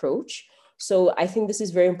multi-stakeholder approach. So I think this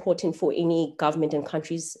is very important for any government and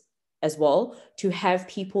countries as well, to have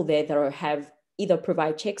people there that have either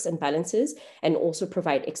provide checks and balances and also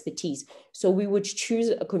provide expertise. So we would choose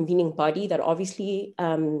a convening body that obviously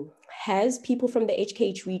has people from the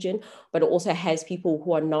HKH region, but also has people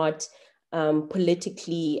who are not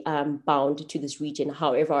politically bound to this region,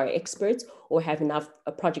 however, are experts or have enough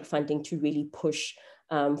project funding to really push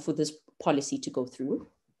for this policy to go through.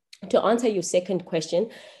 To answer your second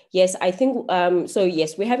question, yes, I think, so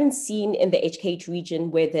yes, we haven't seen in the HKH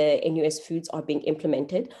region where the NUS foods are being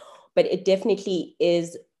implemented, but it definitely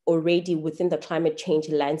is already within the climate change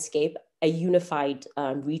landscape, a unified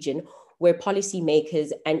region where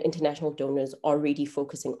policymakers and international donors are already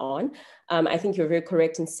focusing on. I think you're very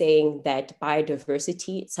correct in saying that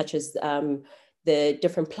biodiversity, such as the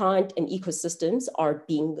different plant and ecosystems, are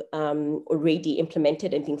being already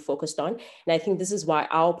implemented and being focused on. And I think this is why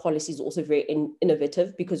our policy is also very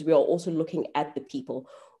innovative, because we are also looking at the people.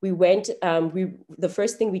 We went, the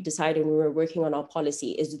first thing we decided when we were working on our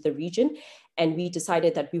policy is the region. And we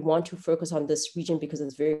decided that we want to focus on this region because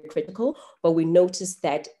it's very critical, but we noticed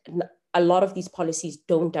that a lot of these policies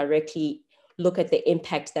don't directly look at the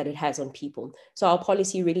impact that it has on people. So our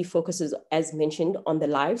policy really focuses, as mentioned, on the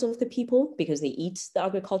lives of the people because they eat the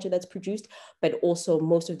agriculture that's produced, but also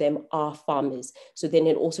most of them are farmers. So then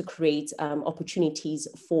it also creates opportunities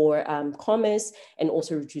for commerce and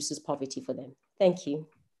also reduces poverty for them. Thank you.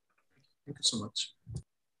 Thank you so much.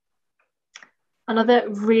 Another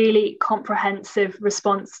really comprehensive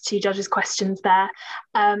response to judges' questions there.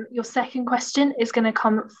 Your second question is going to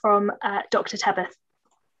come from Dr. Tebeth.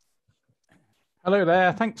 Hello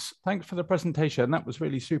there. Thanks for the presentation. That was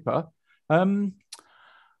really super.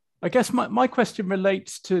 I guess my question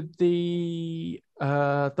relates to the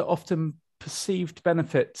often perceived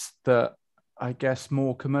benefits that I guess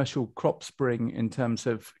more commercial crops bring in terms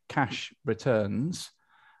of cash returns,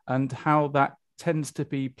 and how that tends to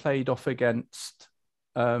be played off against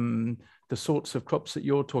the sorts of crops that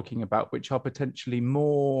you're talking about, which are potentially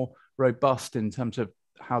more robust in terms of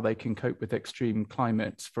how they can cope with extreme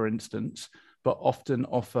climates, for instance, but often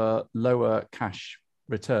offer lower cash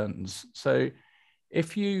returns. So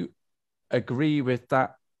if you agree with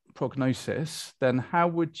that prognosis, then how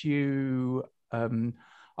would you,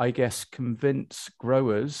 I guess, convince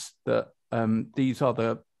growers that these are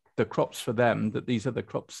the crops for them, that these are the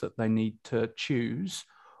crops that they need to choose?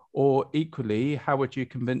 Or equally, how would you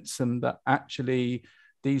convince them that actually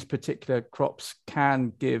these particular crops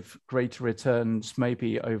can give greater returns,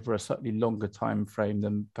 maybe over a slightly longer time frame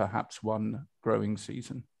than perhaps one growing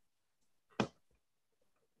season?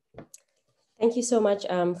 Thank you so much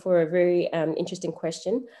for a very interesting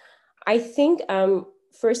question. I think,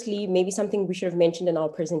 firstly, maybe something we should have mentioned in our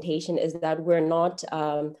presentation is that we're not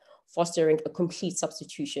fostering a complete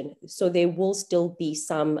substitution. So there will still be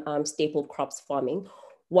some staple crops farming.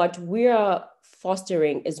 What we are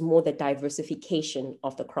fostering is more the diversification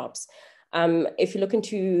of the crops. If you look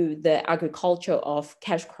into the agriculture of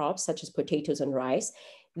cash crops, such as potatoes and rice,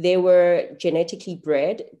 they were genetically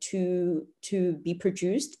bred to be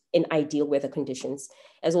produced in ideal weather conditions.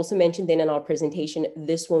 As also mentioned then in our presentation,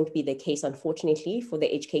 this won't be the case, unfortunately, for the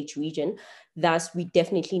HKH region. Thus, we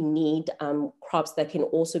definitely need crops that can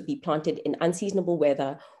also be planted in unseasonable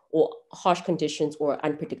weather or harsh conditions or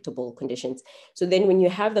unpredictable conditions. So then when you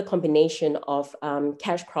have the combination of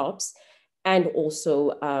cash crops and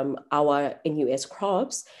also our NUS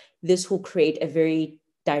crops, this will create a very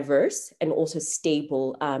diverse and also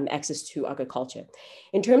stable access to agriculture.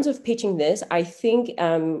 In terms of pitching this, I think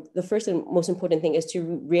the first and most important thing is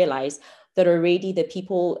to realize that already the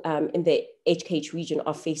people in the HKH region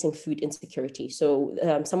are facing food insecurity. So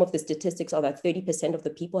some of the statistics are that 30% of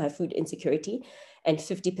the people have food insecurity and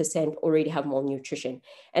 50% already have malnutrition.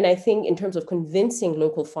 And I think in terms of convincing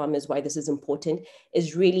local farmers why this is important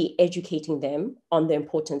is really educating them on the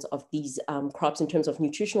importance of these crops in terms of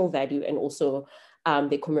nutritional value and also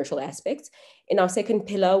the commercial aspects. In our second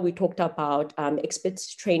pillar, we talked about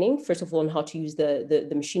experts training, first of all, on how to use the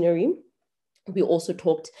machinery. We also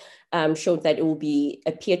showed that it will be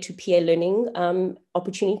a peer-to-peer learning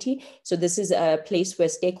opportunity. So this is a place where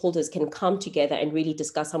stakeholders can come together and really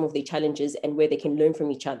discuss some of the challenges and where they can learn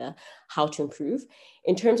from each other how to improve.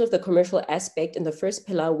 In terms of the commercial aspect, in the first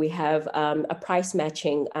pillar, we have a price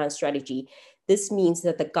matching strategy. This means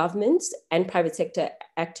that the governments and private sector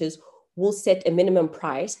actors will set a minimum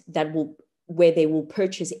price where they will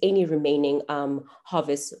purchase any remaining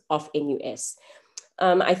harvest of NUS.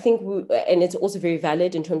 I think, and it's also very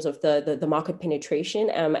valid in terms of the market penetration.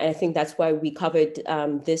 And I think that's why we covered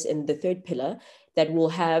this in the third pillar, that we'll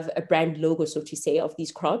have a brand logo, so to say, of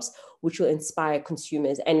these crops, which will inspire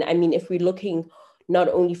consumers. And I mean, if we're looking not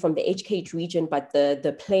only from the HKH region, but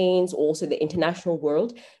the plains, also the international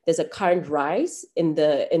world, there's a current rise in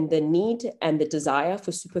the need and the desire for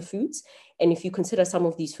superfoods. And if you consider some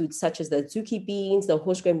of these foods, such as the zuki beans, the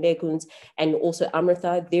horse grain legumes, and also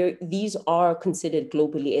amrita, these are considered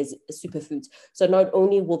globally as superfoods. So not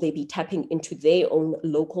only will they be tapping into their own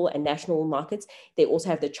local and national markets, they also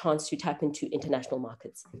have the chance to tap into international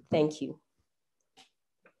markets. Thank you.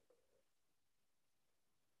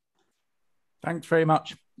 Thanks very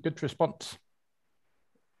much. Good response.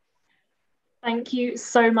 Thank you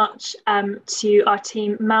so much to our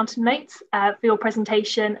team Mountain Mates for your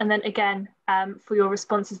presentation, and then again for your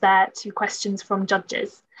responses there to questions from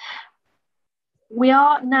judges. We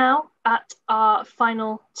are now at our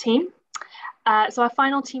final team. So our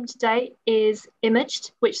final team today is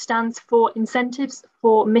IMAGED, which stands for Incentives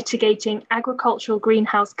for Mitigating Agricultural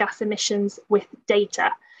Greenhouse Gas Emissions with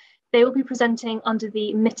Data. They will be presenting under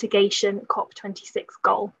the Mitigation COP26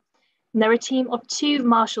 goal. And they're a team of 2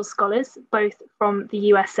 Marshall Scholars, both from the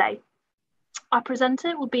USA. Our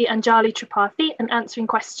presenter will be Anjali Tripathi, and answering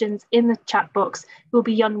questions in the chat box will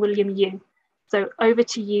be Yun William Yu. So over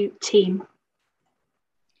to you, team.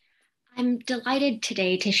 I'm delighted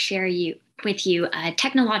today to share with you a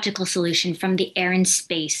technological solution from the air and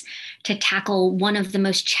space to tackle one of the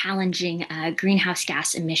most challenging greenhouse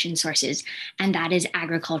gas emission sources, and that is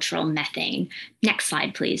agricultural methane. Next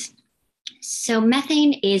slide, please. So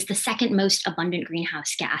methane is the second most abundant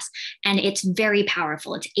greenhouse gas, and it's very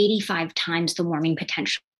powerful. It's 85 times the warming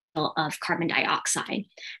potential of carbon dioxide.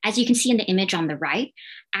 As you can see in the image on the right,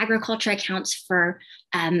 agriculture accounts for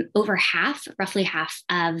over half, roughly half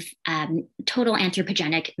of total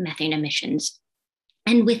anthropogenic methane emissions.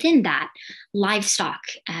 And within that, livestock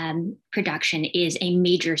production is a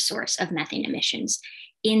major source of methane emissions.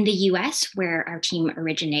 In the US, where our team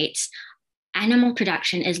originates, animal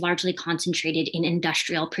production is largely concentrated in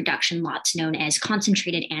industrial production lots known as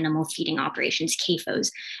concentrated animal feeding operations,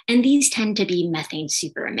 CAFOs, and these tend to be methane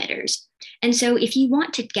super emitters. And so if you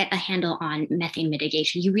want to get a handle on methane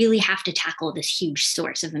mitigation, you really have to tackle this huge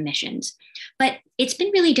source of emissions. But it's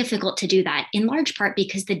been really difficult to do that, in large part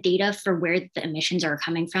because the data for where the emissions are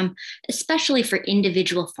coming from, especially for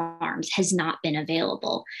individual farms, has not been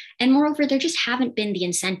available. And moreover, there just haven't been the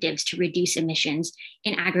incentives to reduce emissions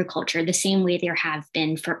in agriculture the same same way there have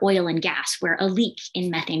been for oil and gas, where a leak in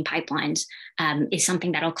methane pipelines is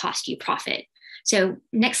something that'll cost you profit. So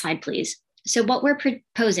next slide, please. So what we're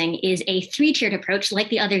proposing is a three-tiered approach, like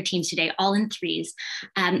the other teams today, all in threes,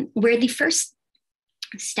 where the first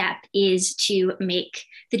step is to make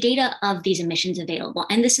the data of these emissions available.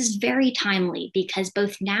 And this is very timely because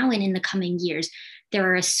both now and in the coming years, there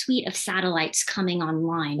are a suite of satellites coming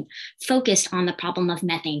online focused on the problem of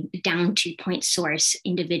methane down to point source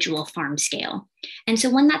individual farm scale. And so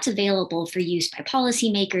when that's available for use by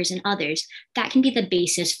policymakers and others, that can be the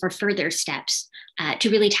basis for further steps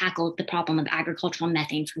to really tackle the problem of agricultural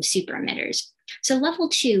methane from super emitters. So level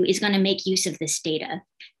 2 is going to make use of this data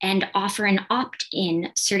and offer an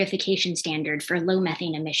opt-in certification standard for low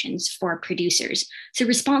methane emissions for producers. So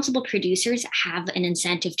responsible producers have an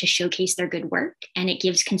incentive to showcase their good work, and it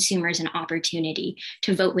gives consumers an opportunity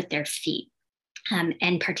to vote with their feet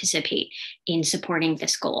and participate in supporting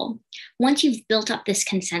this goal. Once you've built up this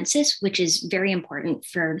consensus, which is very important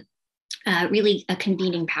for really a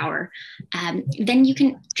convening power, then you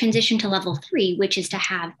can transition to level 3, which is to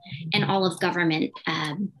have an all of government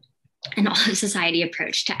and all of society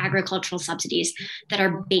approach to agricultural subsidies that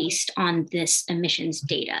are based on this emissions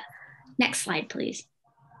data. Next slide, please.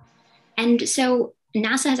 And so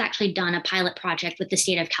NASA has actually done a pilot project with the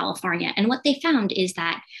state of California. And what they found is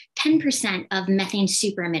that 10% of methane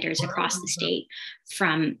super emitters across the state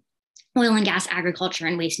from oil and gas, agriculture,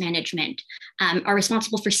 and waste management are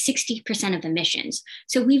responsible for 60% of emissions.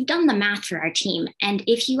 So we've done the math for our team. And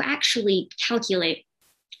if you actually calculate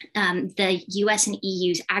the US and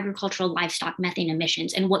EU's agricultural livestock methane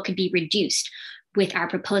emissions and what could be reduced with our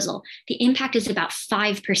proposal, the impact is about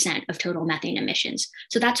 5% of total methane emissions.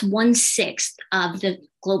 So that's 1/6 of the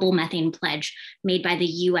global methane pledge made by the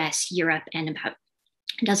US, Europe, and about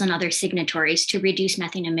a dozen other signatories to reduce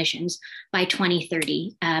methane emissions by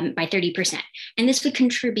 2030 by 30%. And this would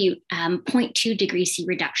contribute 0.2 degrees C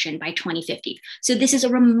reduction by 2050. So this is a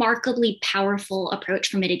remarkably powerful approach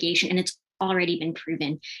for mitigation, and it's already been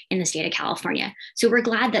proven in the state of California. So we're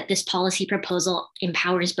glad that this policy proposal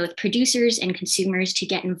empowers both producers and consumers to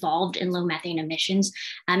get involved in low methane emissions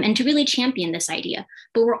and to really champion this idea.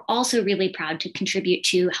 But we're also really proud to contribute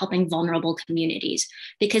to helping vulnerable communities,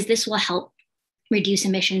 because this will help reduce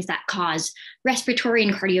emissions that cause respiratory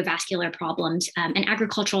and cardiovascular problems and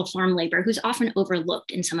agricultural farm labor, who's often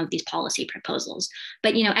overlooked in some of these policy proposals.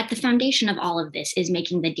 But at the foundation of all of this is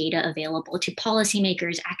making the data available to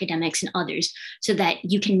policymakers, academics, and others so that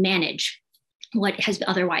you can manage what has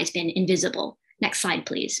otherwise been invisible. Next slide,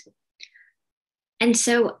 please. And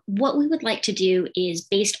so what we would like to do is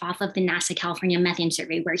based off of the NASA California Methane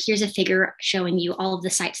Survey, where here's a figure showing you all of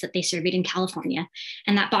the sites that they surveyed in California.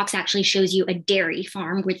 And that box actually shows you a dairy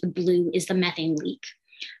farm where the blue is the methane leak.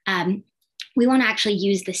 We want to actually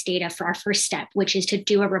use this data for our first step, which is to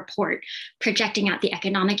do a report projecting out the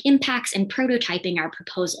economic impacts and prototyping our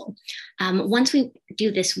proposal. Once we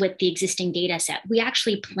do this with the existing data set, we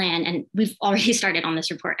actually plan, and we've already started on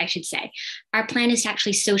this report, I should say, our plan is to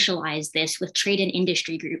actually socialize this with trade and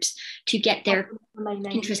industry groups to get their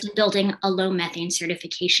interest in building a low methane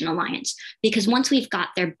certification alliance. Because once we've got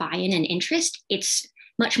their buy-in and interest, it's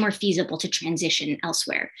much more feasible to transition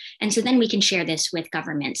elsewhere. And so then we can share this with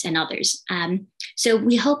governments and others. So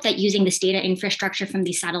we hope that using this data infrastructure from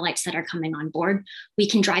these satellites that are coming on board, we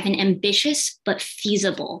can drive an ambitious but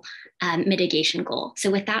feasible mitigation goal.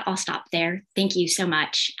 So with that, I'll stop there. Thank you so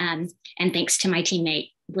much. And thanks to my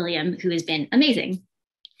teammate, William, who has been amazing.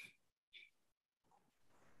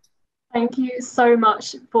 Thank you so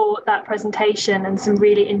much for that presentation and some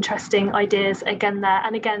really interesting ideas again there.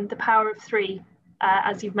 And again, the power of 3.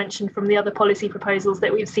 As you've mentioned from the other policy proposals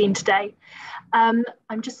that we've seen today. I'm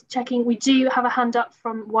just checking, we do have a hand up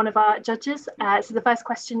from one of our judges. So the first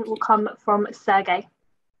question will come from Sergey.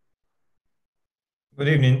 Good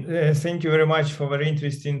evening. Thank you very much for a very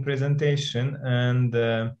interesting presentation. And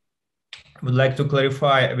would like to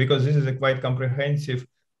clarify, because this is a quite comprehensive,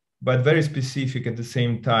 but very specific at the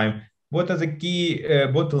same time. What are the key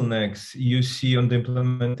bottlenecks you see on the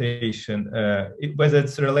implementation, whether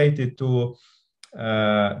it's related to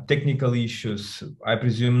technical issues? I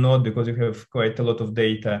presume not, because you have quite a lot of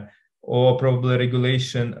data, or probably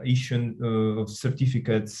regulation issue of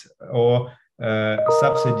certificates or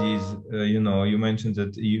subsidies. You mentioned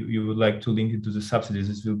that you would like to link it to the subsidies.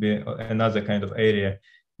 This will be another kind of area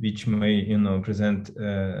which may present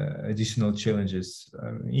additional challenges.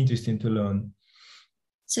 Interesting to learn.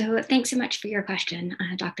 So thanks so much for your question,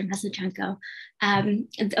 Dr. Meslichenko.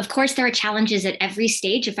 Of course, there are challenges at every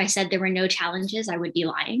stage. If I said there were no challenges, I would be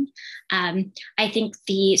lying. I think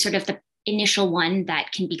the initial one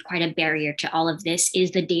that can be quite a barrier to all of this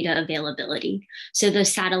is the data availability. So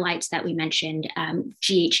those satellites that we mentioned,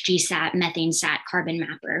 GHGSat, MethaneSat, Carbon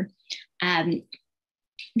Mapper,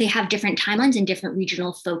 they have different timelines and different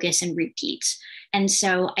regional focus and repeats. And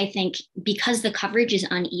so I think because the coverage is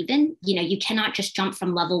uneven, you cannot just jump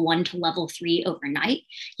from level 1 to level 3 overnight.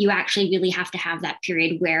 You actually really have to have that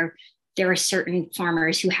period where there are certain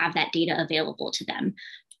farmers who have that data available to them.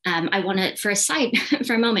 I want to, for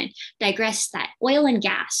a moment, digress that oil and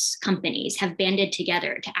gas companies have banded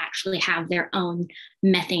together to actually have their own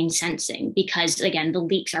methane sensing because, again, the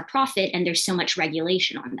leaks are profit and there's so much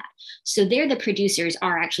regulation on that. So there, the producers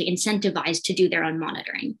are actually incentivized to do their own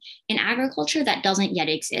monitoring. In agriculture, that doesn't yet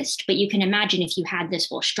exist, but you can imagine if you had this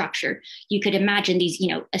whole structure, you could imagine these,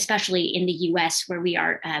 especially in the US where we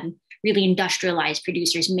are really industrialized,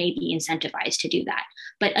 producers may be incentivized to do that.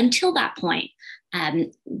 But until that point,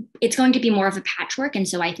 it's going to be more of a patchwork. And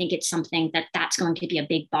so I think it's something that's going to be a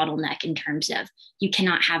big bottleneck in terms of you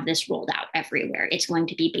cannot have this rolled out everywhere. It's going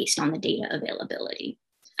to be based on the data availability.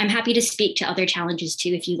 I'm happy to speak to other challenges too,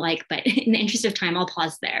 if you like, but in the interest of time, I'll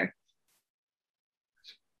pause there.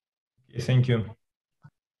 Thank you.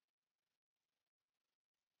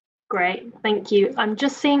 Great, thank you. I'm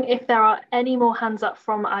just seeing if there are any more hands up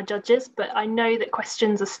from our judges, but I know that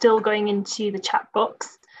questions are still going into the chat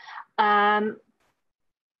box.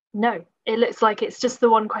 No, it looks like it's just the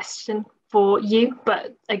one question for you,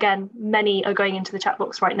 but again, many are going into the chat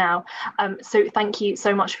box right now. So thank you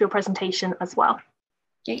so much for your presentation as well.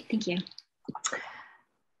 Great, thank you.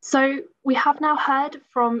 So we have now heard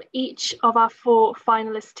from each of our 4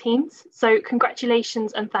 finalist teams. So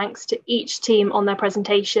congratulations and thanks to each team on their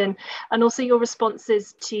presentation and also your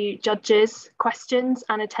responses to judges' questions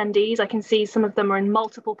and attendees. I can see some of them are in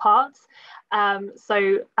multiple parts.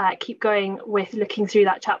 So keep going with looking through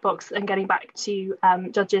that chat box and getting back to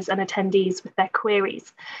judges and attendees with their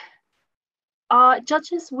queries. Our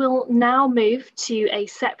judges will now move to a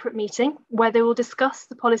separate meeting where they will discuss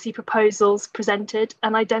the policy proposals presented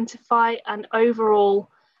and identify an overall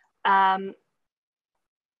where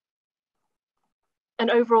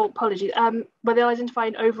they'll identify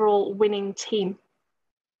an overall winning team.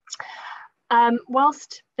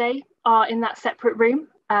 Whilst they are in that separate room,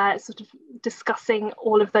 sort of discussing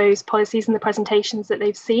all of those policies and the presentations that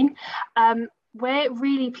they've seen, we're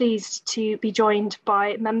really pleased to be joined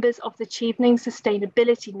by members of the Chevening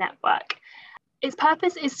Sustainability Network. Its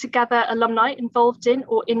purpose is to gather alumni involved in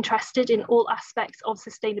or interested in all aspects of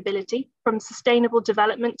sustainability, from sustainable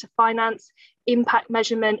development to finance, impact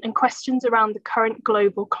measurement, and questions around the current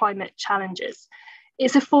global climate challenges.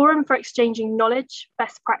 It's a forum for exchanging knowledge,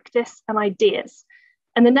 best practice, and ideas.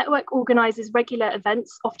 And the network organises regular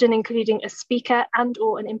events, often including a speaker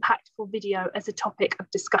and/or an impactful video as a topic of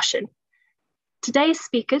discussion. Today's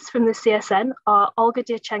speakers from the CSN are Olga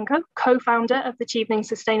Dyachenko, co-founder of the Chevening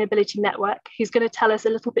Sustainability Network, who's going to tell us a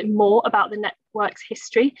little bit more about the network's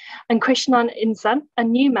history, and Krishnan Insan, a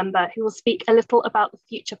new member who will speak a little about the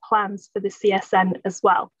future plans for the CSN as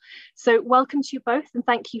well. So welcome to you both and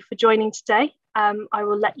thank you for joining today. I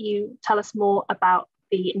will let you tell us more about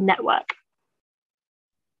the network.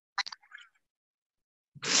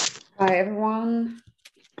 Hi, everyone.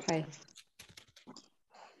 Hi.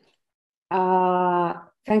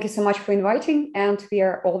 Thank you so much for inviting, and we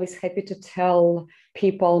are always happy to tell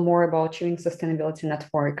people more about Chevening Sustainability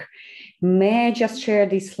Network. May I just share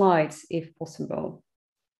these slides if possible?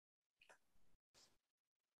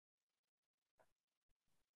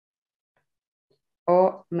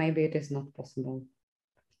 Or maybe it is not possible.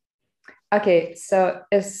 Okay, so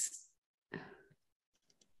as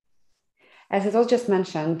it was just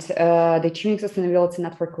mentioned, the Chevening Sustainability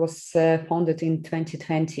Network was founded in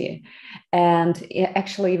 2020 and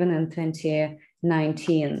actually even in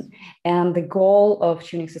 2019. And the goal of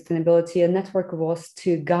Chevening Sustainability Network was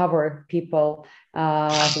to gather people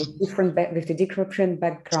with a different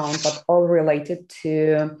background, but all related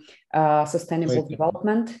to sustainable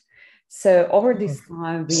development. So over this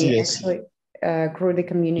time, we actually grew the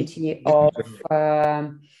community of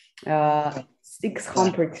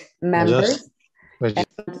 600 members.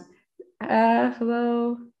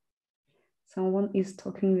 Hello, someone is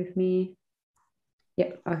talking with me.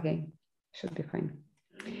 Yeah, okay, should be fine.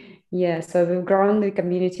 Yeah, so we've grown the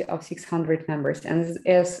community of 600 members, and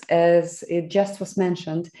as it just was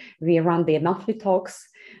mentioned, we run the monthly talks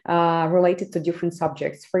related to different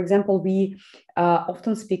subjects. For example, we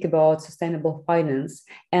often speak about sustainable finance,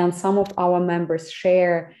 and some of our members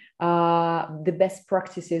share the best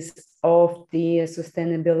practices of the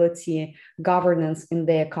sustainability governance in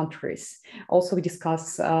their countries. Also, we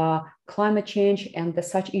discuss climate change and the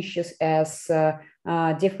such issues as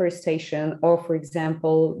deforestation, or for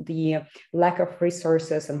example, the lack of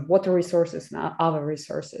resources and water resources and other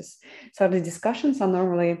resources. So the discussions are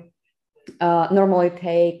normally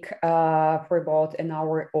take for about an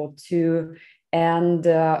hour or two, and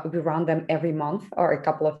we run them every month or a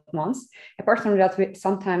couple of months. Apart from that, we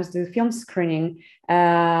sometimes do film screening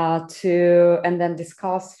and then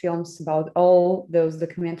discuss films about all those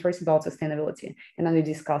documentaries about sustainability, and then we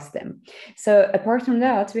discuss them. So apart from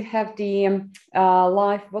that, we have the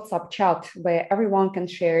live WhatsApp chat where everyone can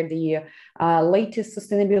share the latest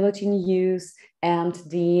sustainability news and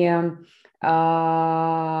the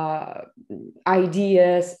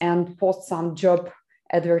ideas, and post some job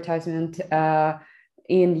advertisement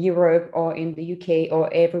in Europe or in the UK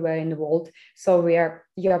or everywhere in the world. So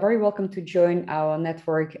you are very welcome to join our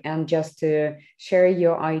network and just to share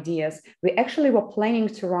your ideas. We actually were planning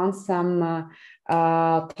to run some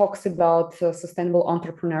talks about sustainable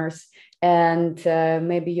entrepreneurs, and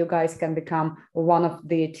maybe you guys can become one of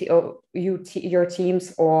the your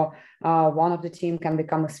teams, or one of the team can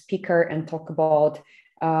become a speaker and talk about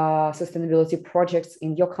sustainability projects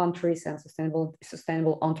in your countries and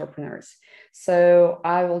sustainable entrepreneurs. So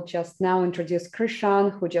I will just now introduce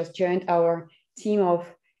Krishan, who just joined our team of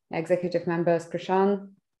executive members. Krishan.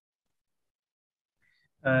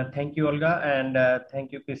 Thank you, Olga, and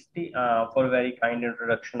thank you, Christy, for a very kind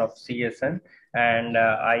introduction of CSN. And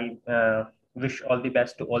I wish all the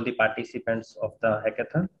best to all the participants of the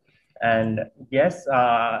hackathon. And yes,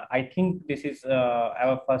 I think this is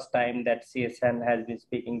our first time that CSN has been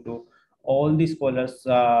speaking to all the scholars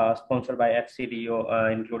sponsored by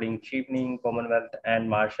FCDO, including Chevening, Commonwealth, and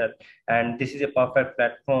Marshall. And this is a perfect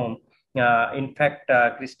platform. In fact,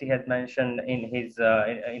 Christy had mentioned in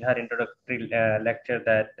her introductory lecture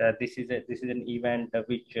that this is an event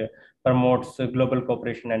which promotes global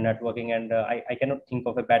cooperation and networking, and I cannot think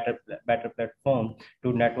of a better platform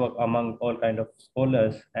to network among all kind of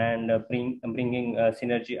scholars and bringing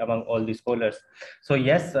synergy among all the scholars. So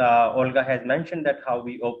yes, Olga has mentioned that how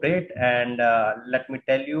we operate, and let me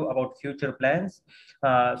tell you about future plans.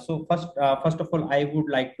 So first of all, I would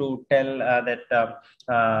like to tell that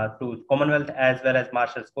to Commonwealth as well as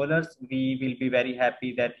Marshall scholars, we will be very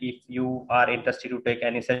happy that if you are interested to take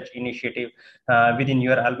any such initiative within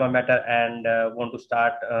your alma mater and want to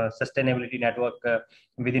start sustainability network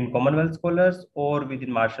within Commonwealth scholars or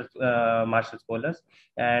within Marshall scholars,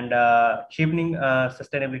 and Chevening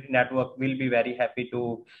Sustainability Network will be very happy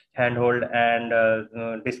to handhold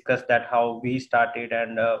and discuss that how we started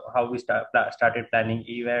and how we started planning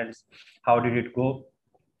events, how did it go.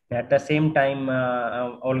 At the same time,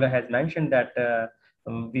 Olga has mentioned that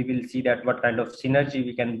we will see that what kind of synergy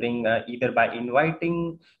we can bring either by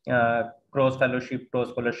inviting cross fellowship, cross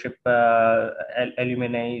scholarship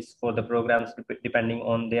alumni for the programs, depending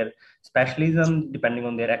on their specialism, depending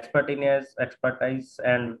on their expertise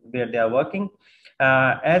and where they are working.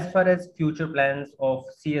 As far as future plans of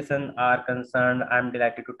CSN are concerned, I'm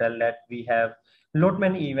delighted to tell that we have lot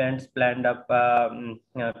many events planned up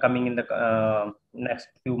coming in the next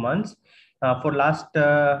few months. For last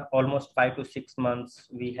almost 5 to 6 months,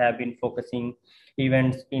 we have been focusing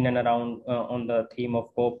events in and around on the theme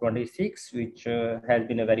of COP26, which has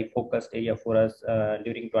been a very focused area for us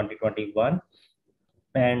during 2021.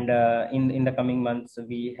 And in the coming months,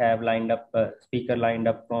 we have lined up speaker lined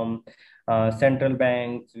up from central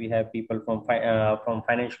banks. We have people from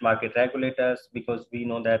financial market regulators, because we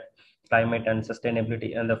know that climate and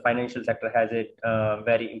sustainability and the financial sector has a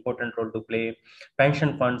very important role to play.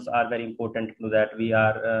 Pension funds are very important to that. We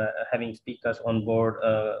are having speakers on board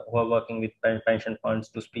who are working with pension funds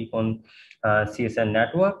to speak on CSN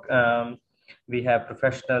network. We have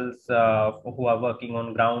professionals who are working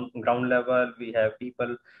on ground level. We have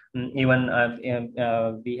people, even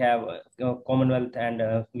we have Commonwealth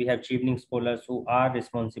and we have Chevening scholars who are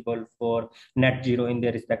responsible for net zero in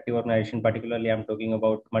their respective organization. Particularly, I'm talking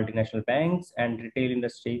about multinational banks and retail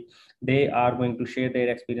industry. They are going to share their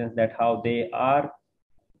experience that how they are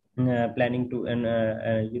planning to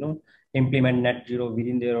implement net zero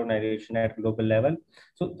within their organization at global level.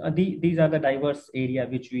 So these are the diverse area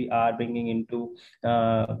which we are bringing into.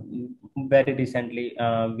 Very recently,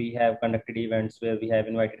 we have conducted events where we have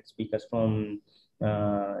invited speakers from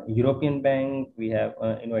European Bank. We have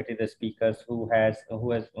invited the speakers who has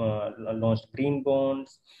launched green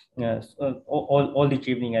bonds, all the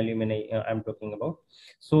Chevening alumni I'm talking about.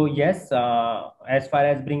 So yes, as far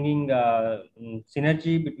as bringing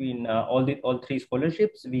synergy between all three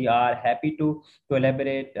scholarships, we are happy to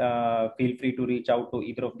elaborate. Feel free to reach out to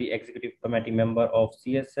either of the executive committee member of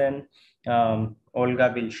CSN.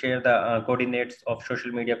 Olga will share the coordinates of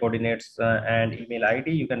social media coordinates and email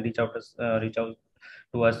ID. You can reach out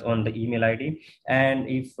to us on the email ID. And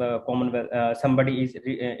if somebody is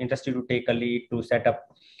interested to take a lead to set up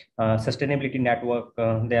sustainability network,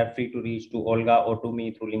 they are free to reach to Olga or to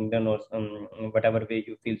me through LinkedIn or whatever way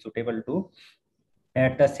you feel suitable to.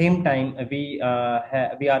 At the same time, we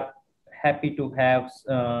are happy to have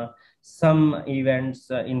some events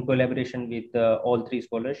in collaboration with all three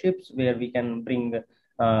scholarships, where we can bring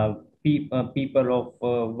people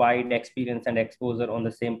of wide experience and exposure on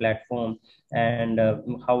the same platform, and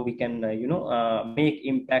how we can make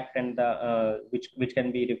impact, and which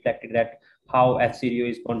can be reflected at how FCDO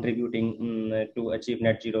is contributing to achieve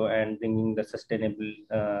net zero and bringing the sustainable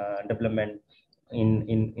development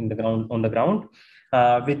in the ground, on the ground.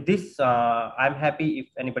 With this, I'm happy if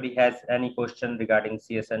anybody has any question regarding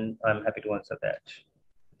CSN, I'm happy to answer that.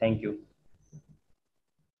 Thank you.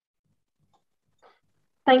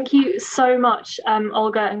 Thank you so much,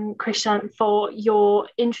 Olga and Christian, for your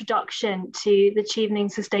introduction to the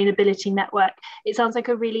Chevening Sustainability Network. It sounds like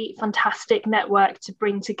a really fantastic network to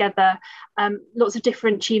bring together lots of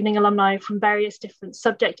different Chevening alumni from various different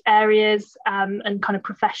subject areas and kind of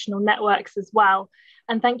professional networks as well.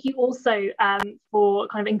 And thank you also for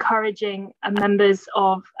kind of encouraging members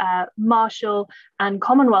of Marshall and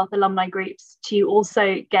Commonwealth alumni groups to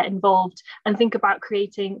also get involved and think about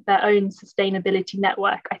creating their own sustainability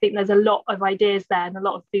network. I think there's a lot of ideas there and a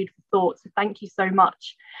lot of food for thought, so thank you so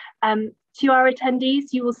much. To our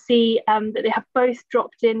attendees, you will see that they have both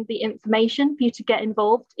dropped in the information for you to get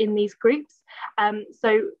involved in these groups.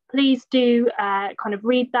 So please do kind of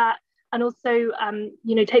read that. And also,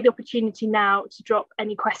 take the opportunity now to drop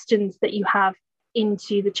any questions that you have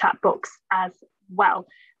into the chat box as well.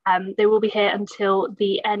 They will be here until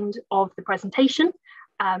the end of the presentation.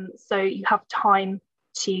 So you have time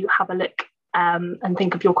to have a look and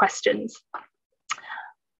think of your questions.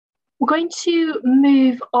 We're going to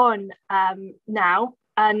move on now,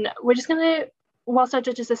 and we're just going to, whilst our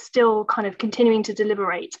judges are still kind of continuing to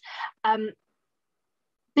deliberate,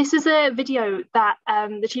 this is a video that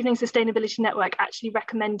the Chevening Sustainability Network actually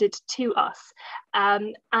recommended to us.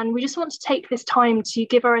 And we just want to take this time to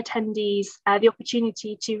give our attendees the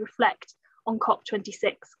opportunity to reflect on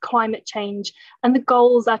COP26, climate change, and the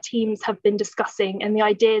goals our teams have been discussing and the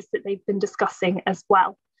ideas that they've been discussing as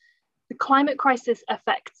well. The climate crisis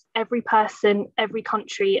affects every person, every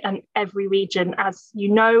country, and every region, as you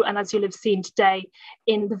know, and as you'll have seen today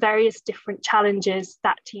in the various different challenges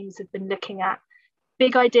that teams have been looking at.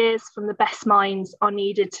 Big ideas from the best minds are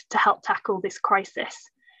needed to help tackle this crisis.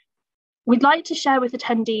 We'd like to share with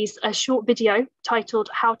attendees a short video titled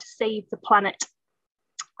How to Save the Planet.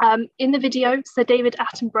 In the video, Sir David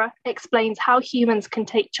Attenborough explains how humans can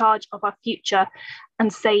take charge of our future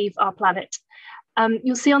and save our planet.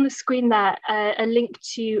 You'll see on the screen there a link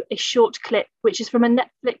to a short clip, which is from a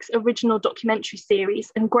Netflix original documentary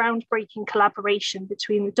series and groundbreaking collaboration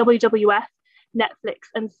between the WWF, Netflix,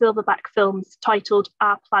 and Silverback Films titled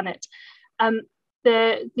Our Planet.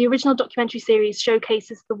 The original documentary series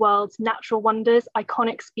showcases the world's natural wonders,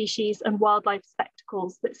 iconic species, and wildlife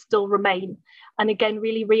spectacles that still remain. And again,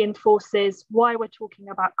 really reinforces why we're talking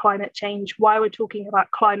about climate change, why we're talking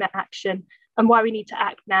about climate action, and why we need to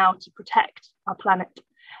act now to protect our planet.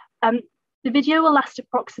 The video will last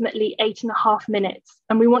approximately 8.5 minutes,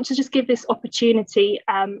 and we want to just give this opportunity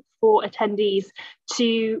for attendees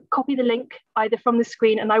to copy the link either from the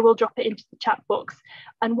screen, and I will drop it into the chat box,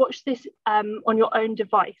 and watch this on your own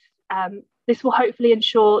device. This will hopefully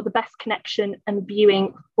ensure the best connection and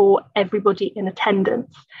viewing for everybody in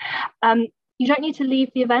attendance. You don't need to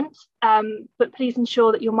leave the event, but please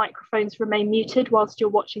ensure that your microphones remain muted whilst you're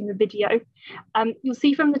watching the video. You'll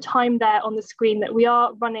see from the time there on the screen that we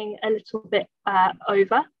are running a little bit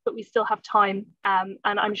over, but we still have time. And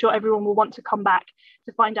I'm sure everyone will want to come back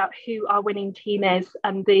to find out who our winning team is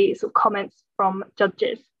and the sort of comments from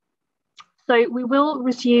judges. So we will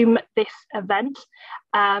resume this event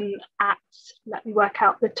at, let me work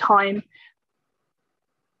out the time,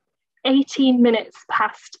 18 minutes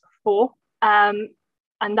past 4. And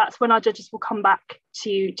that's when our judges will come back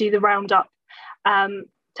to do the roundup,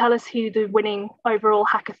 tell us who the winning overall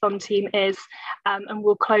hackathon team is, and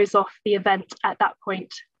we'll close off the event at that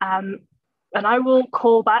point. and I will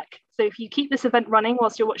call back. So if you keep this event running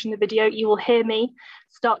whilst you're watching the video, you will hear me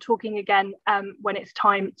start talking again when it's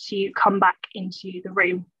time to come back into the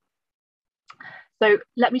room. So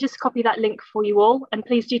let me just copy that link for you all, and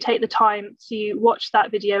please do take the time to watch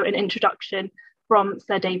that video and introduction from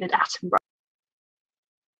Sir David Attenborough.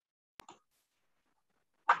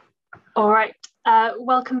 All right,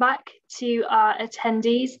 welcome back to our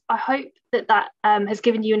attendees. I hope that has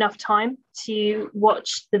given you enough time to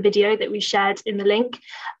watch the video that we shared in the link.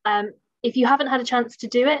 If you haven't had a chance to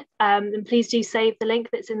do it, then please do save the link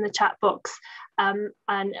that's in the chat box. And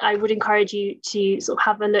I would encourage you to sort of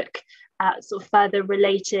have a look at sort of further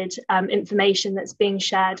related information that's being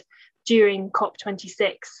shared during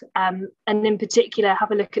COP26, and in particular have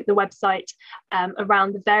a look at the website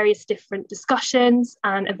around the various different discussions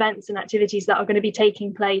and events and activities that are going to be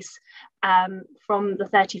taking place from the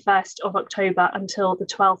 31st of October until the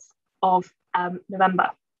 12th of November.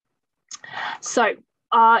 So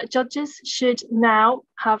our judges should now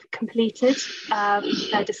have completed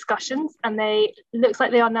their discussions, and looks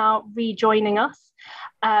like they are now rejoining us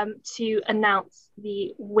to announce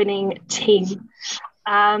the winning team.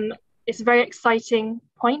 It's a very exciting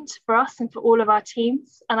point for us and for all of our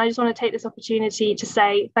teams. And I just want to take this opportunity to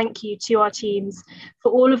say thank you to our teams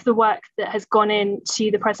for all of the work that has gone into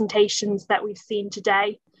the presentations that we've seen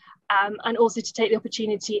today. And also to take the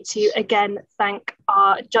opportunity to again thank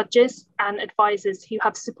our judges and advisors who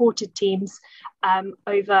have supported teams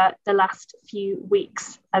over the last few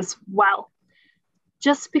weeks as well.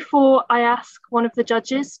 Just before I ask one of the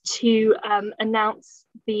judges to announce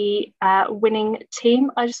the winning team,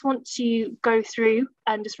 I just want to go through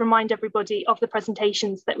and just remind everybody of the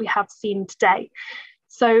presentations that we have seen today.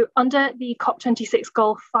 So under the COP26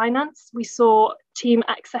 Goal Finance, we saw Team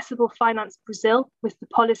Accessible Finance Brazil with the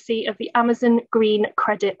policy of the Amazon Green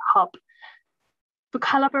Credit Hub. For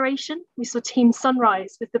collaboration, we saw Team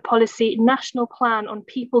Sunrise with the policy National Plan on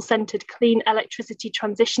People-Centered Clean Electricity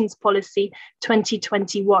Transitions Policy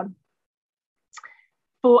 2021.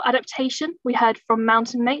 For adaptation, we heard from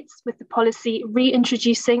Mountain Mates with the policy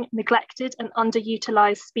Reintroducing Neglected and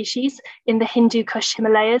Underutilized Species in the Hindu Kush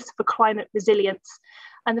Himalayas for Climate Resilience.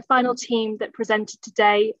 And the final team that presented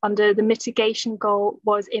today under the mitigation goal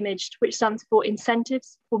was Imaged, which stands for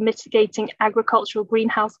Incentives for Mitigating Agricultural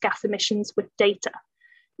Greenhouse Gas Emissions with Data,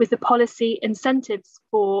 with the policy Incentives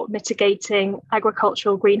for Mitigating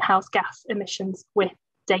Agricultural Greenhouse Gas Emissions with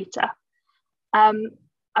Data.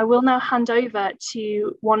 I will now hand over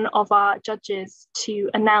to one of our judges to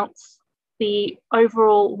announce the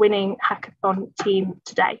overall winning hackathon team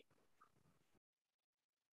today.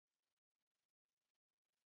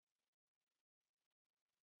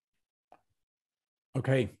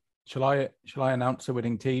 Okay, shall I announce the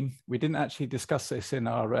winning team? We didn't actually discuss this in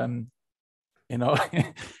our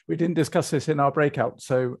we didn't discuss this in our breakout,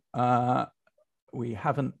 so we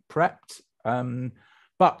haven't prepped.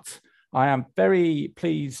 But I am very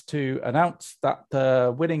pleased to announce that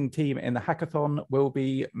the winning team in the hackathon will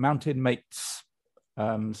be Mountain Mates.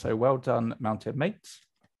 So well done, Mountain Mates.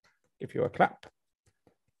 Give you a clap.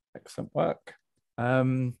 Excellent work.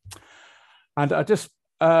 And I just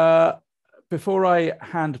before I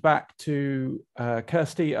hand back to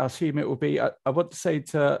Kirsty, I assume it will be. I want to say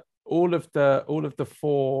to all of the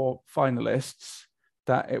four finalists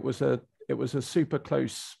that it was a super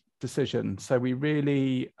close decision. So we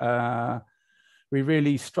really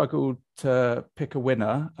struggled to pick a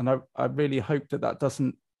winner, and I really hope that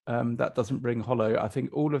doesn't ring hollow. I think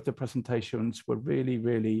all of the presentations were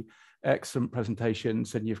really excellent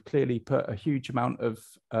presentations, and you've clearly put a huge amount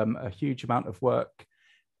of work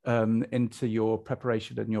into your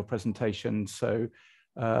preparation and your presentation. So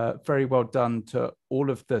very well done to all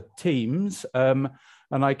of the teams. And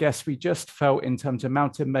I guess we just felt in terms of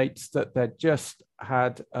Mountain Mates that they just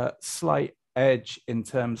had a slight edge in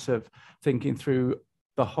terms of thinking through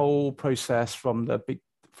the whole process from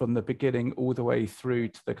the beginning all the way through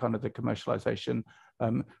to the kind of the commercialization,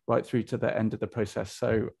 right through to the end of the process.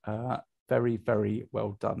 So very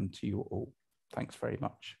well done to you all. Thanks very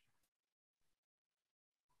much.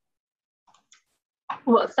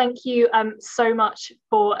 Well, thank you so much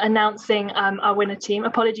for announcing our winner team.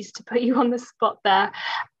 Apologies to put you on the spot there.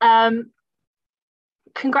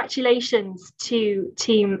 Congratulations to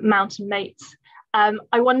Team Mountain Mates.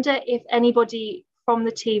 I wonder if anybody from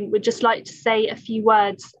the team would just like to say a few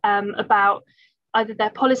words about either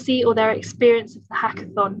their policy or their experience of the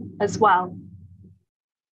hackathon as well.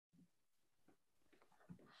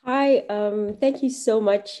 Hi, thank you so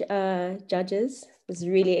much, judges. It was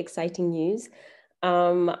really exciting news.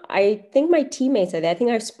 I think my teammates are there. I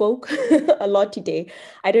think I've spoke a lot today.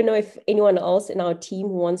 I don't know if anyone else in our team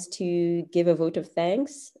wants to give a vote of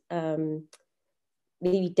thanks.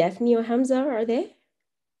 Maybe Daphne or Hamza are there?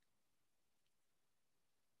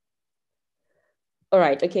 All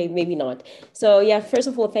right, okay, maybe not. So yeah, first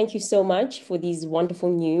of all, thank you so much for these wonderful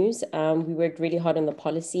news. We worked really hard on the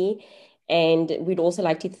policy, and we'd also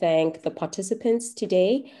like to thank the participants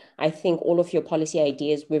today. I think all of your policy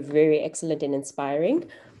ideas were very excellent and inspiring,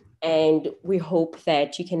 and we hope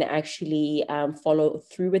that you can actually follow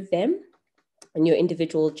through with them on your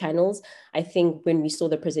individual channels. I think when we saw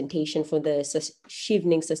the presentation for the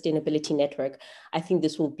Shivning Sustainability Network, I think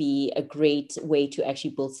this will be a great way to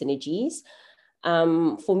actually build synergies.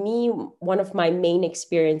 For me, one of my main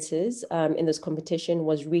experiences in this competition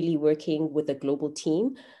was really working with a global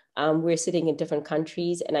team. We're sitting in different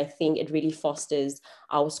countries, and I think it really fosters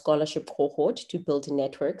our scholarship cohort to build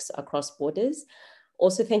networks across borders.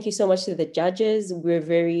 Also, thank you so much to the judges. We're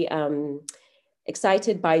very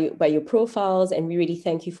excited by your profiles, and we really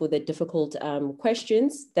thank you for the difficult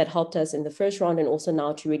questions that helped us in the first round, and also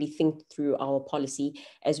now to really think through our policy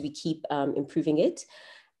as we keep improving it.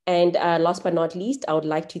 And last but not least, I would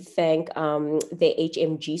like to thank the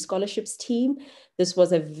HMG scholarships team. This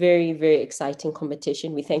was a very, very exciting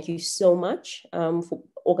competition. We thank you so much for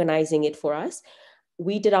organizing it for us.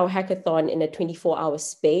 We did our hackathon in a 24-hour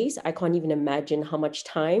space. I can't even imagine how much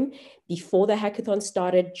time before the hackathon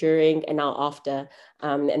started, during, and now after,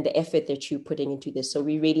 and the effort that you're putting into this. So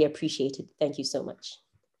we really appreciate it. Thank you so much.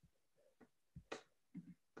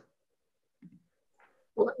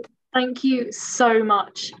 Thank you so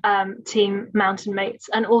much, Team Mountain Mates,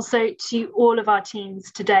 and also to all of our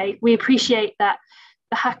teams today. We appreciate that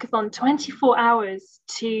the hackathon, 24 hours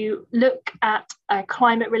to look at a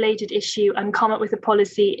climate-related issue and come up with a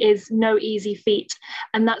policy is no easy feat.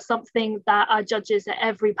 And that's something that our judges at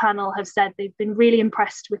every panel have said. They've been really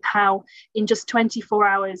impressed with how in just 24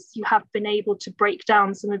 hours you have been able to break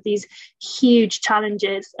down some of these huge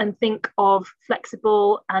challenges and think of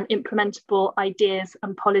flexible and implementable ideas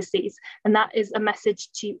and policies. And that is a message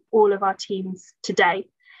to all of our teams today.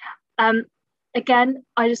 Again,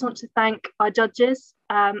 I just want to thank our judges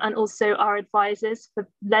and also our advisors for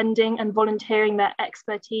lending and volunteering their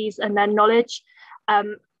expertise and their knowledge.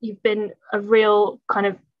 You've been a real kind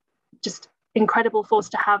of just incredible force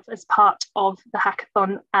to have as part of the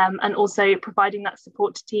hackathon, and also providing that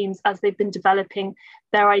support to teams as they've been developing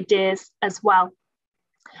their ideas as well.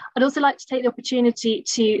 I'd also like to take the opportunity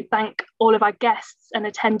to thank all of our guests and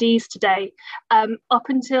attendees today. Up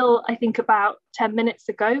until I think about 10 minutes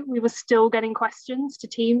ago, we were still getting questions to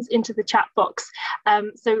teams into the chat box.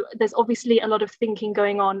 So there's obviously a lot of thinking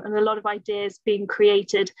going on and a lot of ideas being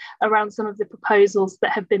created around some of the proposals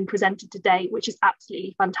that have been presented today, which is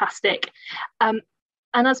absolutely fantastic. And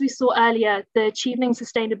as we saw earlier, the Achieving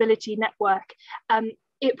Sustainability Network,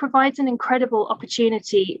 it provides an incredible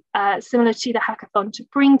opportunity, similar to the hackathon, to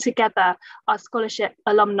bring together our scholarship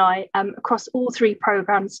alumni across all three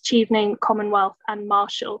programs, Achieving, Commonwealth and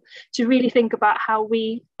Marshall, to really think about how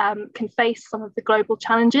we can face some of the global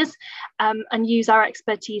challenges and use our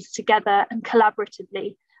expertise together and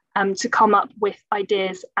collaboratively to come up with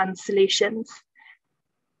ideas and solutions.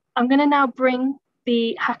 I'm going to now bring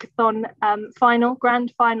the hackathon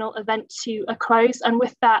grand final event to a close, and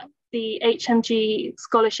with that, the HMG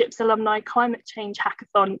Scholarships Alumni Climate Change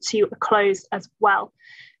Hackathon to a close as well.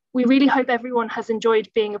 We really hope everyone has enjoyed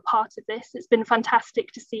being a part of this. It's been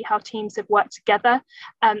fantastic to see how teams have worked together,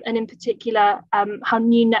 and in particular, how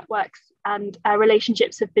new networks and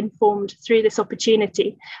relationships have been formed through this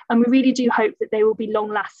opportunity. And we really do hope that they will be long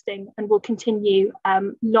lasting and will continue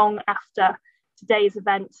long after today's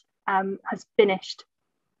event has finished.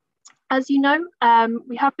 As you know,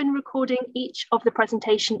 we have been recording each of the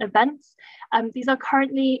presentation events. These are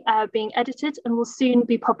currently being edited and will soon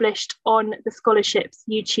be published on the Scholarships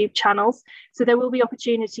YouTube channels. So there will be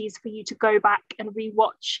opportunities for you to go back and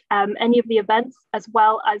rewatch any of the events, as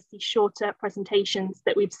well as the shorter presentations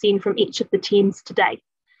that we've seen from each of the teams today.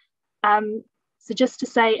 So just to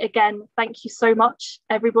say again, thank you so much,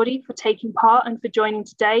 everybody, for taking part and for joining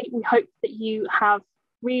today. We hope that you have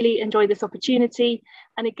really enjoy this opportunity,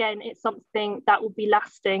 and again, it's something that will be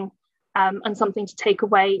lasting and something to take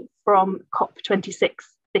away from COP26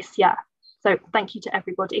 this year. So thank you to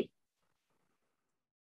everybody.